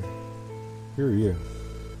in there. Who are you?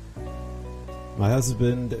 My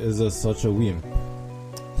husband is such a wimp.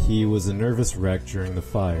 He was a nervous wreck during the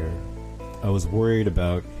fire. I was worried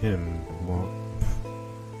about him,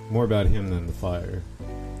 more about him than the fire.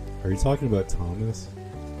 Are you talking about Thomas?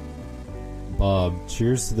 Bob,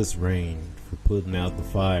 cheers to this rain for putting out the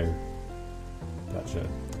fire. Gotcha.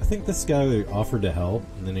 I think this guy offered to help,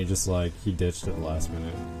 and then he ditched at the last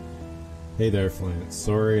minute. Hey there, Flint.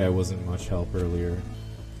 Sorry I wasn't much help earlier.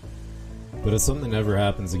 But if something ever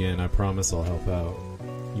happens again, I promise I'll help out.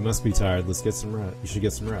 You must be tired. Let's get some rest. You should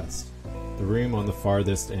get some rest. The room on the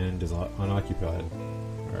farthest end is unoccupied.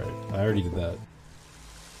 Alright, I already did that.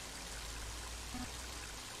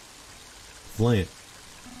 Flint.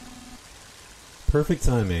 Perfect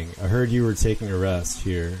timing. I heard you were taking a rest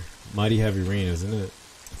here. Mighty heavy rain, isn't it?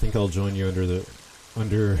 I think I'll join you under the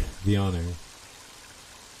awning.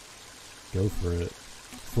 Go for it.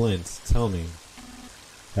 Flint, tell me.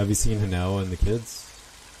 Have you seen Hanawa and the kids?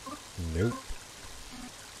 Nope.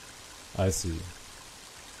 I see.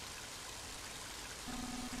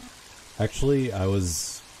 Actually, I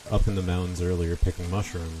was up in the mountains earlier picking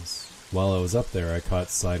mushrooms. While I was up there, I caught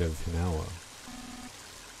sight of Hanawa.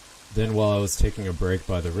 Then while I was taking a break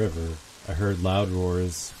by the river, I heard loud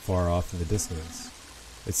roars far off in the distance.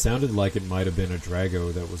 It sounded like it might have been a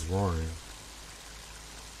Drago that was roaring.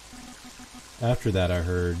 After that, I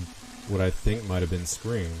heard what I think might have been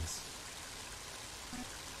screams.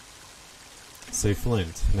 Say,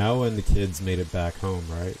 Flint, Hanawa and the kids made it back home,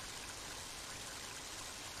 right?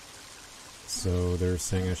 So they're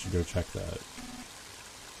saying I should go check that.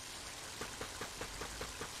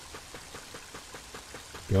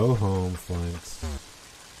 Go home, Flint.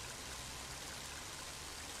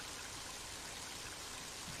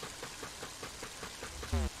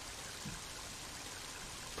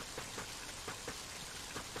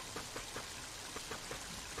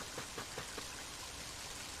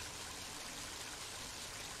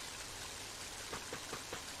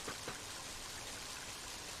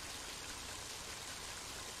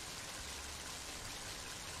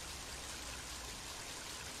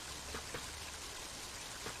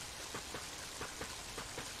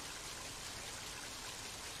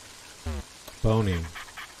 Boney.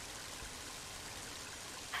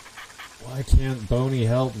 Why can't Boney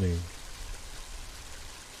help me?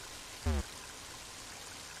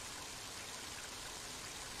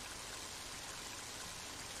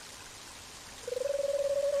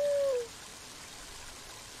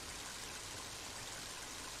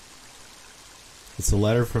 It's a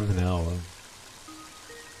letter from Hanawa.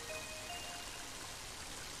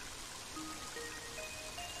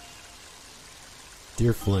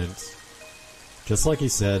 Dear Flint, just like he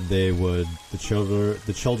said they would, the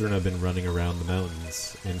children have been running around the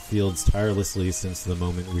mountains and fields tirelessly since the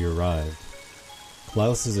moment we arrived.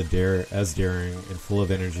 Klaus is as daring and full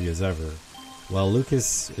of energy as ever, while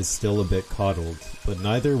Lucas is still a bit coddled, but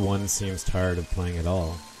neither one seems tired of playing at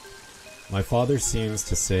all. My father seems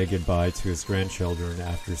to say goodbye to his grandchildren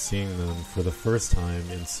after seeing them for the first time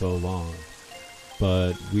in so long,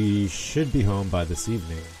 but we should be home by this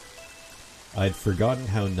evening. I'd forgotten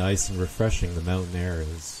how nice and refreshing the mountain air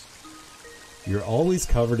is. You're always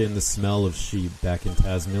covered in the smell of sheep back in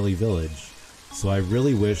Tasmilly Village, so I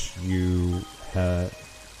really wish you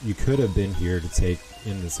could have been here to take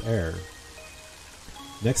in this air.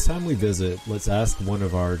 Next time we visit, let's ask one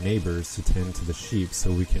of our neighbors to tend to the sheep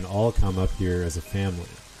so we can all come up here as a family.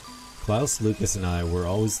 Klaus, Lucas, and I were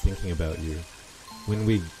always thinking about you. When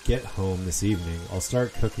we get home this evening, I'll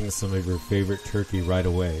start cooking some of your favorite turkey right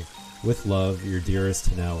away. With love, your dearest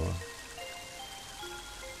Tanawa.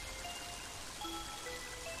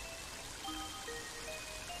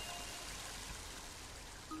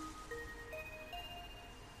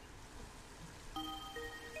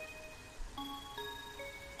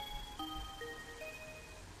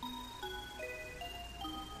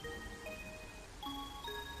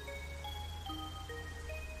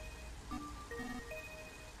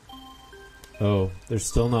 Oh, they're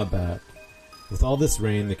still not back. With all this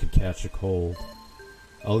rain, they could catch a cold.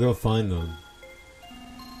 I'll go find them.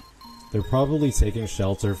 They're probably taking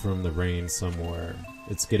shelter from the rain somewhere.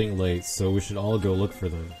 It's getting late, so we should all go look for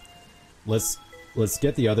them. Let's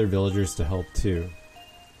get the other villagers to help too.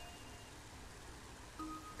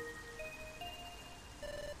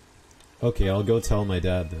 Okay, I'll go tell my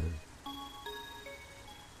dad then.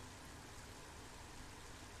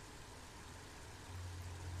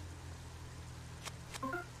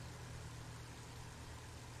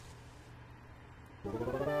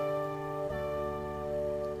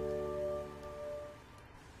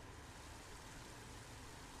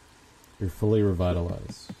 You're fully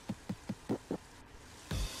revitalized.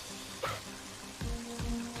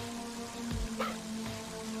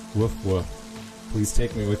 Woof woof. Please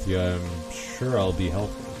take me with you. I'm sure I'll be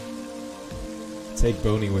helpful. Take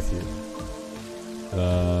Boney with you.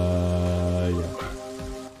 Yeah.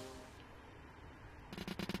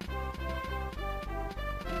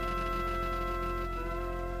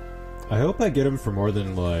 I hope I get him for more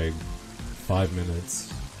than, like, 5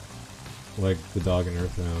 minutes. Like the dog in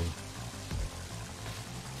Earthbound.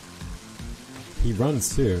 He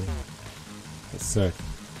runs too. That's sick.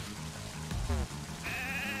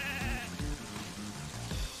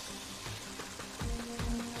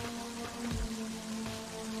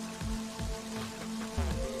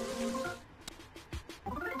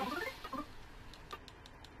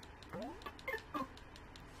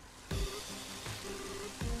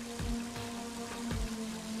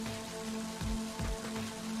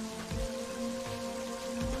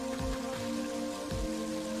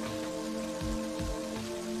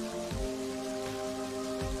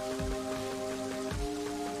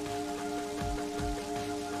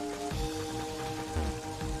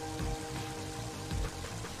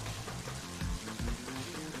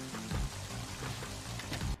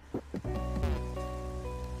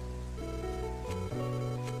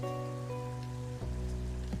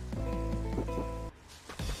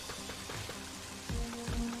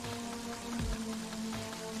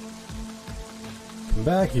 Come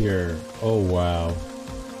back here. Oh, wow.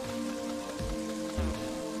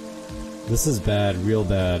 This is bad, real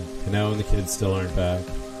bad. And now the kids still aren't back.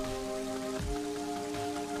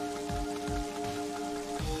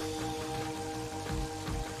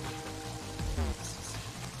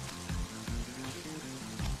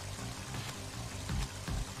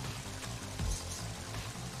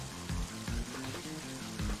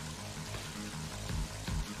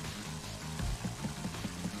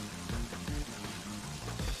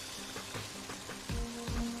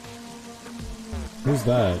 Who's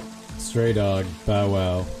that? Stray dog. Bow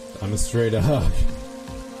wow. I'm a stray dog.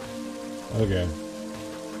 Okay.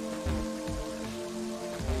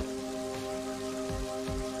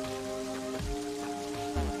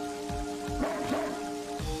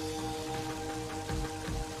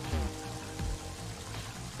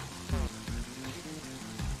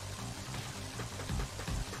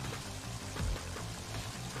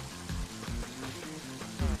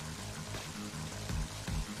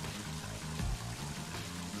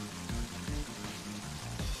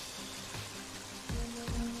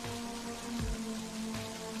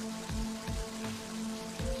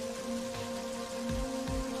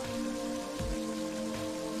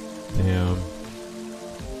 Damn.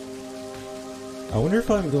 I wonder if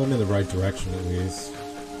I'm going in the right direction at least.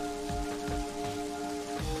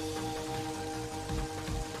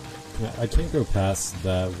 I can't go past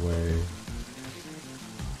that way.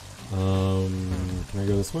 I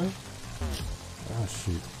go this way? Ah,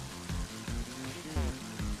 shoot.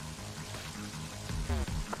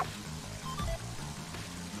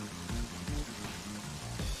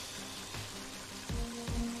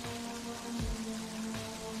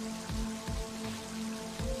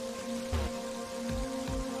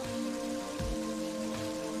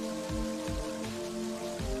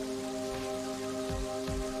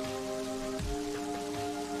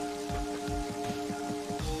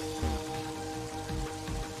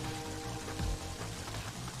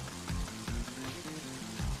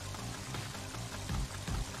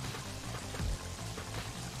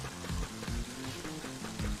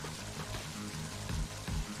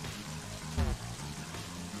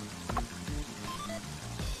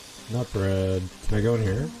 Not bread. Can I go in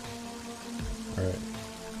here? Alright.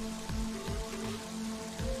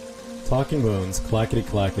 Talking Bones, clackety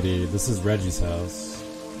clackety. This is Reggie's house.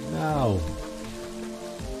 No!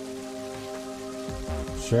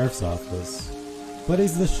 Sheriff's office. But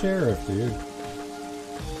he's the sheriff, dude.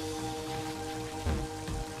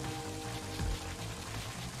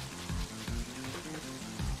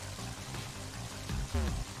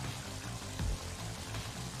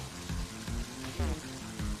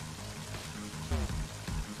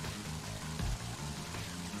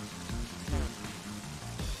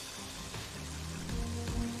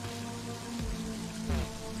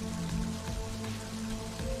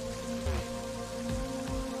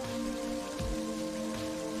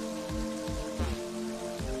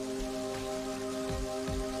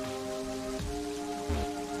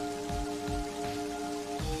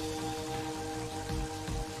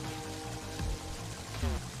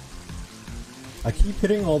 I keep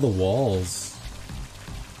hitting all the walls.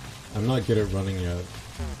 I'm not good at running yet.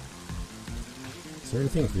 Is there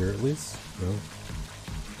anything here at least? No?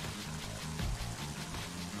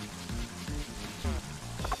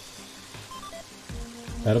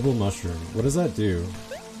 Edible mushroom. What does that do?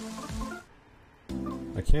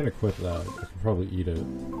 I can't equip that. I can probably eat it.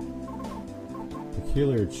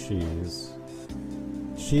 Peculiar cheese.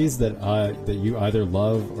 Cheese that you either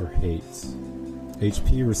love or hate.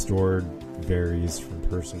 HP restored varies from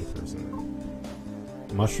person to person.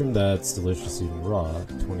 Mushroom that's delicious eaten raw,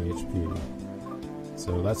 20 HP.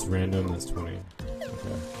 So that's random, that's 20.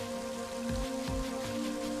 Okay.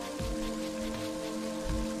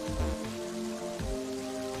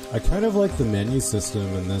 I kind of like the menu system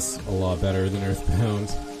in this a lot better than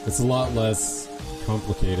Earthbound. It's a lot less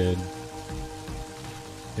complicated,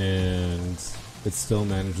 and it still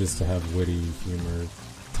manages to have witty humor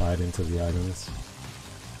tied into the items.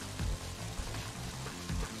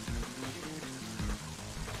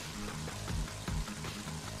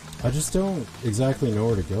 I just don't exactly know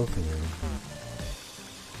where to go from here.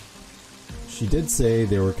 She did say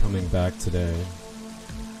they were coming back today.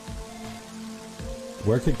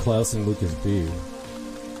 Where could Klaus and Lucas be?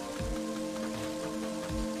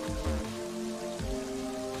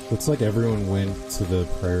 Looks like everyone went to the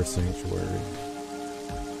prayer sanctuary.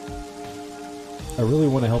 I really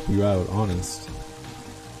want to help you out, honest.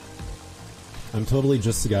 I'm totally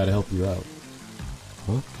just the guy to help you out.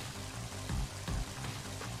 Huh?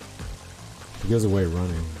 He goes away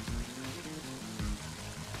running.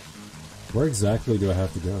 Where exactly do I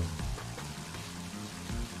have to go?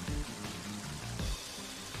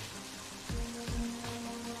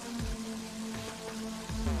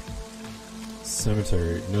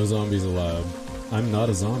 Cemetery. No zombies allowed. I'm not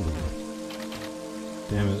a zombie.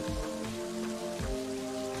 Damn it.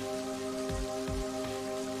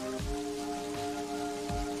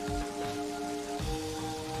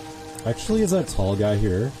 Actually, is that tall guy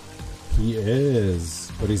here? He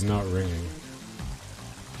is, but he's not ringing.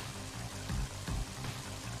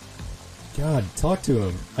 God, talk to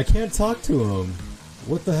him. I can't talk to him.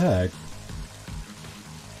 What the heck?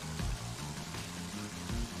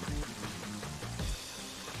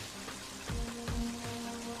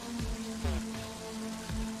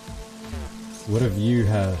 What have you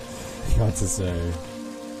got to say?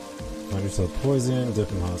 Find yourself poison,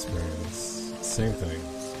 dip in hot springs. Same thing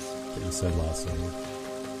that you said last time.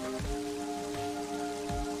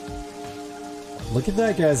 Look at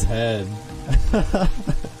that guy's head.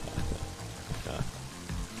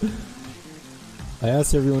 I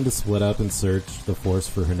asked everyone to split up and search the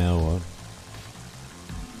forest for Hanawa.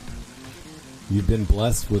 You've been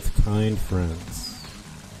blessed with kind friends.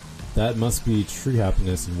 That must be true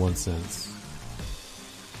happiness in one sense.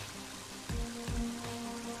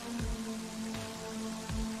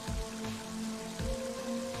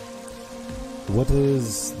 What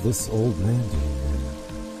is this old man doing here?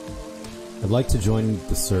 I'd like to join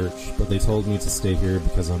the search, but they told me to stay here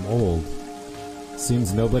because I'm old.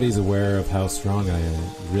 Seems nobody's aware of how strong I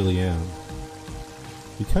really am.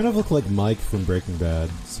 You kind of look like Mike from Breaking Bad,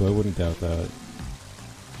 so I wouldn't doubt that.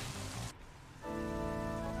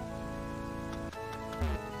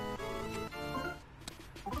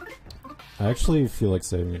 I actually feel like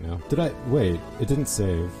saving it now. Did I? Wait, it didn't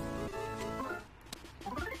save.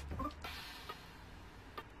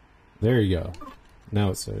 There you go.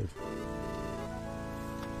 Now it's saved.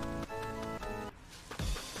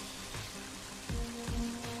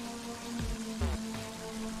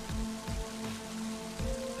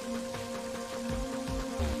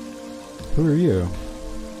 Who are you?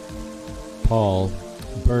 Paul.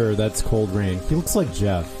 Burr, that's Cold Rain. He looks like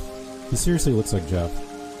Jeff. He seriously looks like Jeff.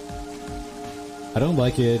 I don't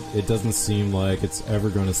like it. It doesn't seem like it's ever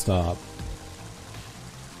going to stop.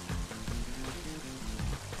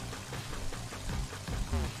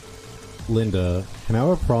 Linda.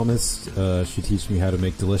 Hanawa promised she'd teach me how to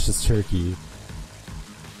make delicious turkey.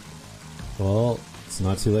 Well, it's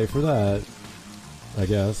not too late for that. I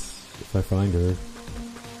guess. If I find her.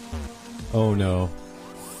 Oh no.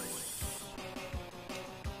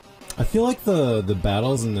 I feel like the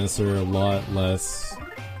battles in this are a lot less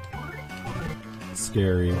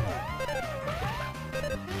scary.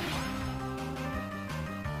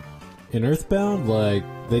 In Earthbound, like,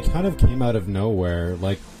 they kind of came out of nowhere,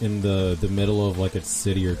 like in the middle of like a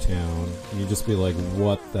city or town, and you'd just be like,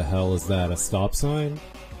 what the hell is that? A stop sign?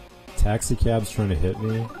 Taxi cab's trying to hit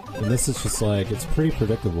me? And this is just like, it's pretty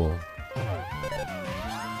predictable.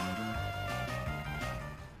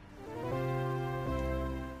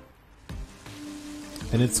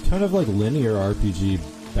 And it's kind of like linear RPG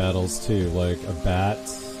battles too, like a bat.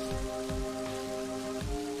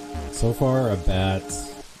 So far, a bat,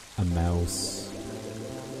 a mouse.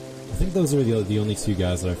 I think those are the only two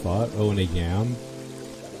guys that I fought. Oh, and a yam.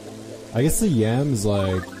 I guess the yam is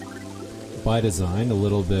like, by design, a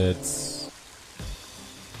little bit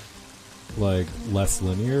like less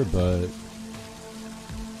linear, but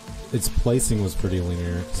its placing was pretty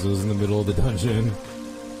linear because it was in the middle of the dungeon.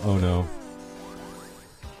 Oh no.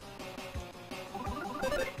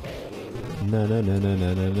 No, no, no, no,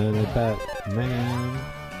 no, no, no, no, Batman.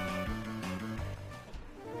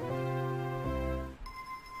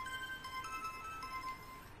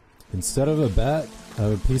 Instead of a bat, I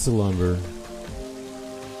have a piece of lumber.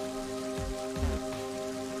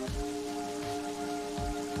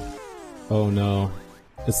 Oh no.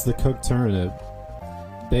 It's the cooked turnip.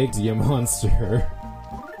 Baked ya monster.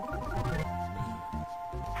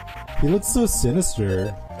 He looks so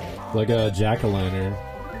sinister. Like a jack-o'-lantern.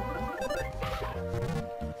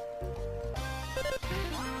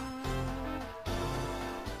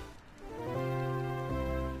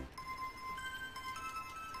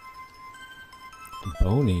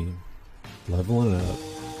 Bony. Leveling up.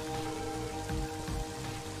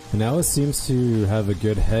 Now it seems to have a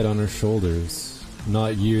good head on her shoulders.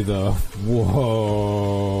 Not you, though.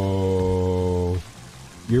 Whoa.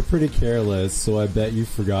 You're pretty careless, so I bet you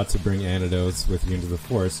forgot to bring antidotes with you into the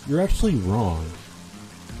forest. You're actually wrong.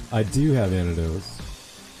 I do have antidotes.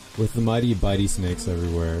 With the mighty bitey snakes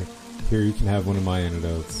everywhere. Here, you can have one of my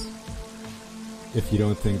antidotes. If you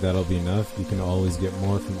don't think that'll be enough, you can always get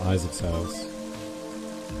more from Isaac's house.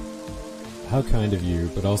 How kind of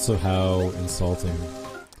you, but also how insulting.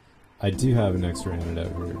 I do have an extra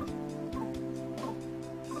antidote here.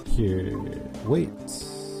 Here. Wait.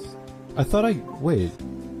 I thought I... Wait.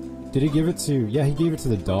 Did he give it to... Yeah, he gave it to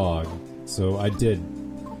the dog. So I did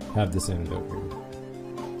have this antidote here.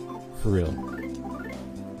 For real.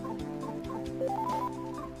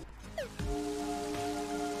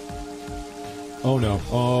 Oh no.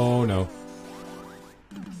 Oh no.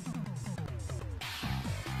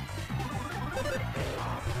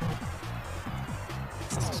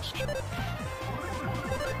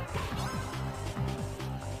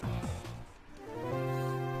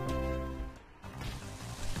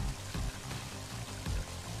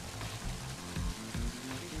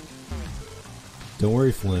 Don't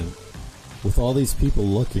worry, Flint. With all these people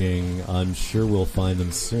looking, I'm sure we'll find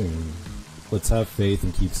them soon. Let's have faith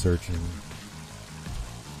and keep searching.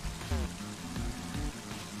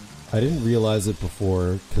 I didn't realize it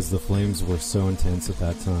before, because the flames were so intense at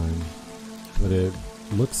that time. But it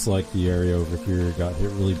looks like the area over here got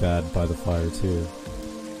hit really bad by the fire, too.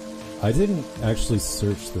 I didn't actually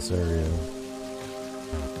search this area.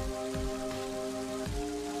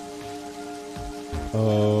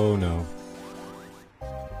 Oh no.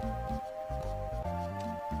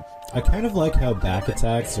 I kind of like how back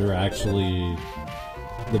attacks are actually...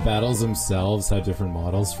 The battles themselves have different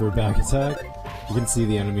models for a back attack. You can see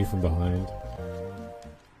the enemy from behind.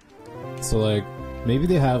 So like, Maybe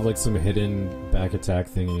they have like some hidden back attack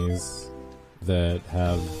thingies that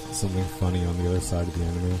have something funny on the other side of the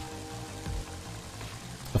enemy.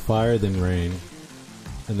 A fire, then rain,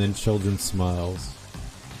 and then children's smiles.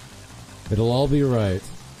 It'll all be right.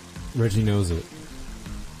 Reggie knows it.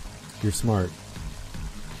 You're smart.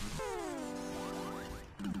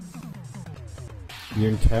 You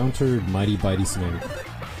encountered Mighty Bitey Snake.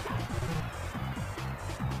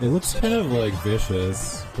 It looks kind of like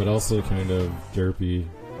vicious, but also kind of derpy.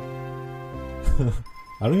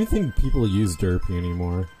 I don't even think people use derpy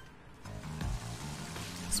anymore.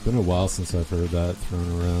 It's been a while since I've heard that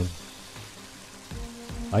thrown around.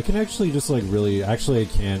 I can actually just like really... Actually, I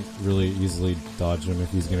can't really easily dodge him if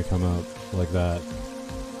he's gonna come out like that.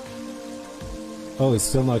 Oh, he's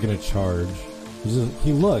still not gonna charge.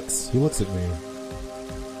 He looks at me.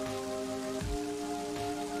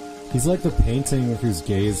 He's like the painting whose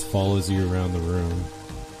gaze follows you around the room.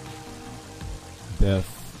 Biff.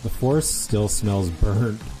 The forest still smells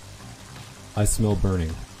burnt. I smell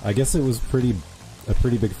burning. I guess it was a pretty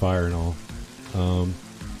big fire and all.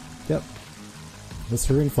 Yep. Let's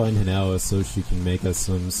hurry and find Hanawa so she can make us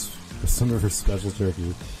some of her special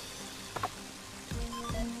turkey.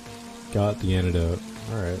 Got the antidote.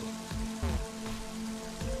 Alright.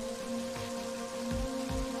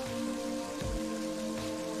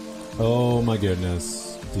 Oh my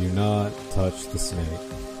goodness. Do not touch the snake.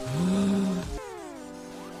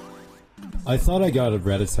 I thought I got a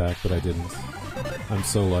red attack, but I didn't. I'm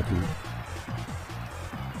so lucky.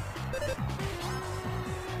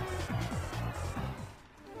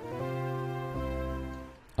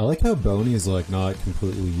 I like how Boney is like not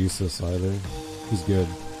completely useless either. He's good.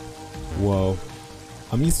 Whoa.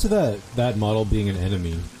 I'm used to that model being an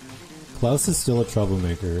enemy. Klaus is still a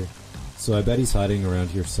troublemaker, so I bet he's hiding around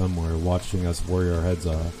here somewhere, watching us worry our heads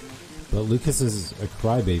off. But Lucas is a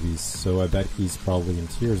crybaby, so I bet he's probably in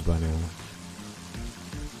tears by now.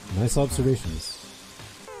 Nice observations.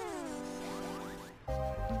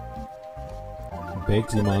 Bake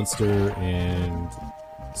the monster and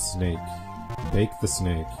snake. Bake the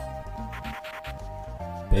snake.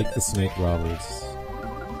 Bake the snake, Roberts.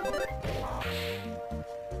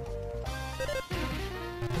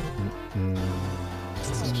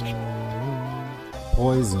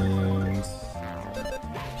 Poisoned.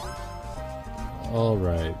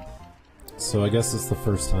 Alright. So I guess it's the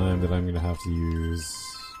first time that I'm gonna have to use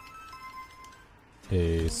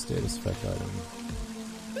a status effect item.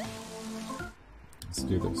 Let's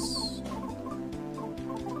do this.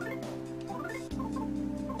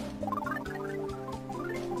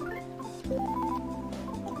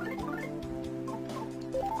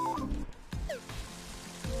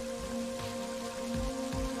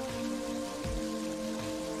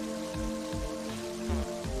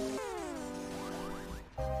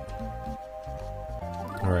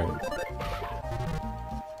 Alright.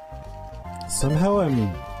 Somehow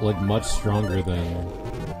I'm, like, much stronger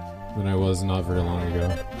than I was not very long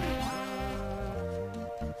ago.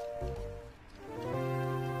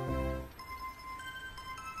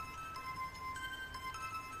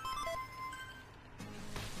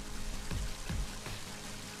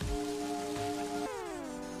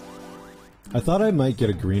 I thought I might get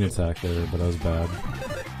a green attack there, but I was bad.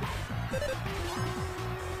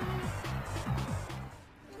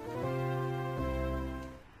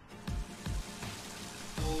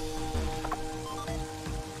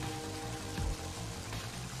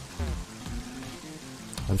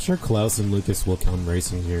 I'm sure Klaus and Lucas will come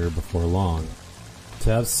racing here before long to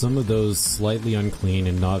have some of those slightly unclean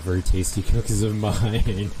and not very tasty cookies of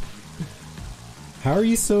mine. How are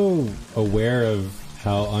you so aware of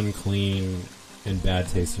how unclean and bad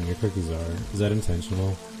tasting your cookies are? Is that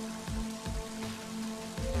intentional?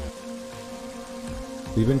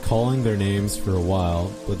 We've been calling their names for a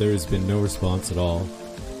while, but there's been no response at all.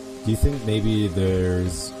 Do you think maybe they're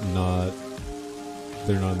not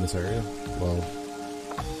in this area? Well,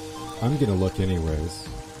 I'm gonna look anyways.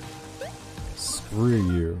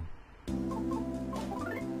 Screw you.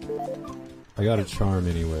 I got a charm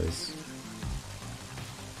anyways.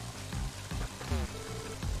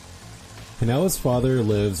 Hanawa's father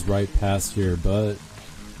lives right past here, but...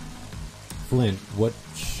 Flint, what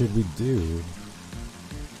should we do?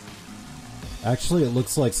 Actually, it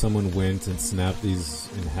looks like someone went and snapped these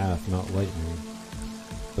in half, not lightning.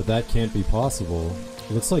 But that can't be possible.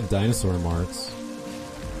 It looks like dinosaur marks.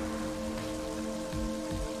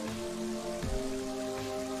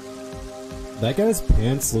 That guy's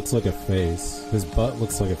pants looks like a face. His butt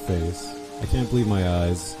looks like a face. I can't believe my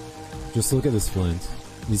eyes. Just look at this Flint.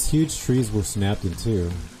 These huge trees were snapped in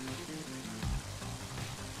two.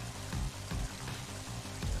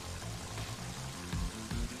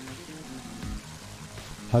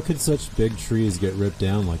 How could such big trees get ripped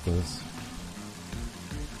down like this?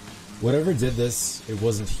 Whatever did this, it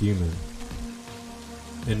wasn't human.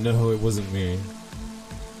 And no, it wasn't me.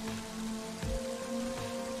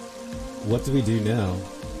 What do we do now?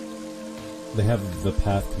 They have the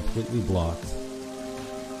path completely blocked.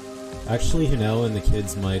 Actually, Hanao and the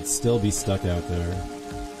kids might still be stuck out there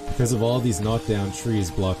because of all these knockdown trees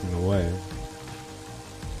blocking the way.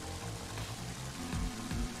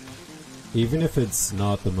 Even if it's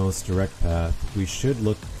not the most direct path, we should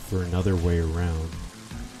look for another way around.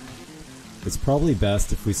 It's probably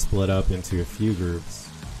best if we split up into a few groups.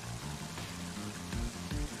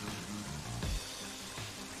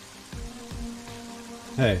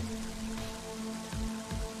 Hey.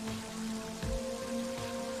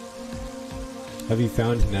 Have you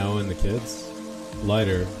found Hanao and the kids?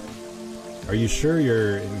 Lighter, are you sure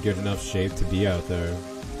you're in good enough shape to be out there?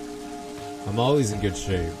 I'm always in good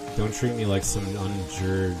shape. Don't treat me like some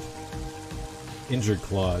injured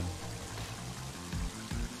clod.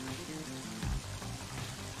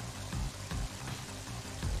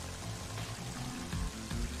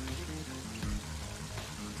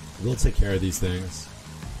 We'll take care of these things.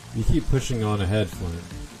 You keep pushing on ahead, Flint.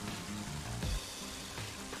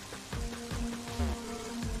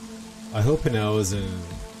 I hope Hanao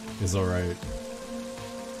is alright.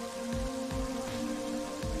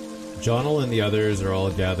 Jonal and the others are all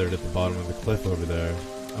gathered at the bottom of the cliff over there.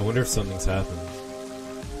 I wonder if something's happened.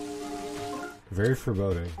 Very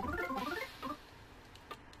foreboding.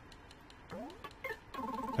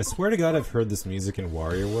 I swear to God I've heard this music in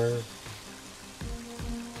WarioWare.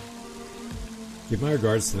 Give my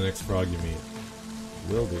regards to the next frog you meet.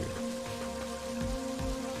 Will do.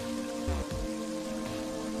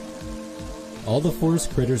 All the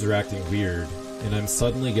forest critters are acting weird, and I'm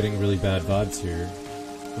suddenly getting really bad vibes here.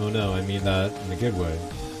 Oh no, I mean that in a good way.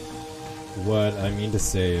 What I mean to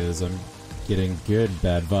say is I'm getting good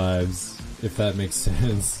bad vibes, if that makes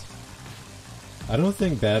sense. I don't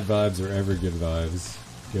think bad vibes are ever good vibes.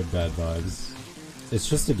 Good bad vibes. It's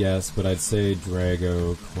just a guess, but I'd say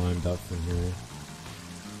Drago climbed up from here.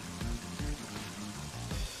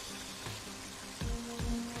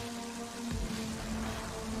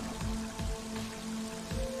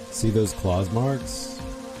 See those claws marks?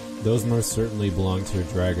 Those most certainly belong to a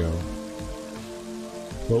Drago.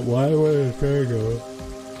 But why would a Drago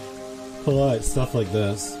collide stuff like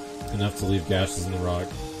this? Enough to leave gashes in the rock.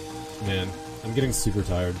 Man, I'm getting super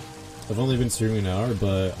tired. I've only been streaming an hour,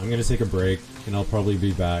 but I'm gonna take a break, and I'll probably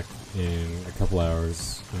be back in a couple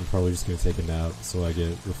hours. I'm probably just gonna take a nap so I get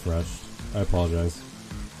refreshed. I apologize.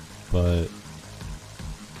 But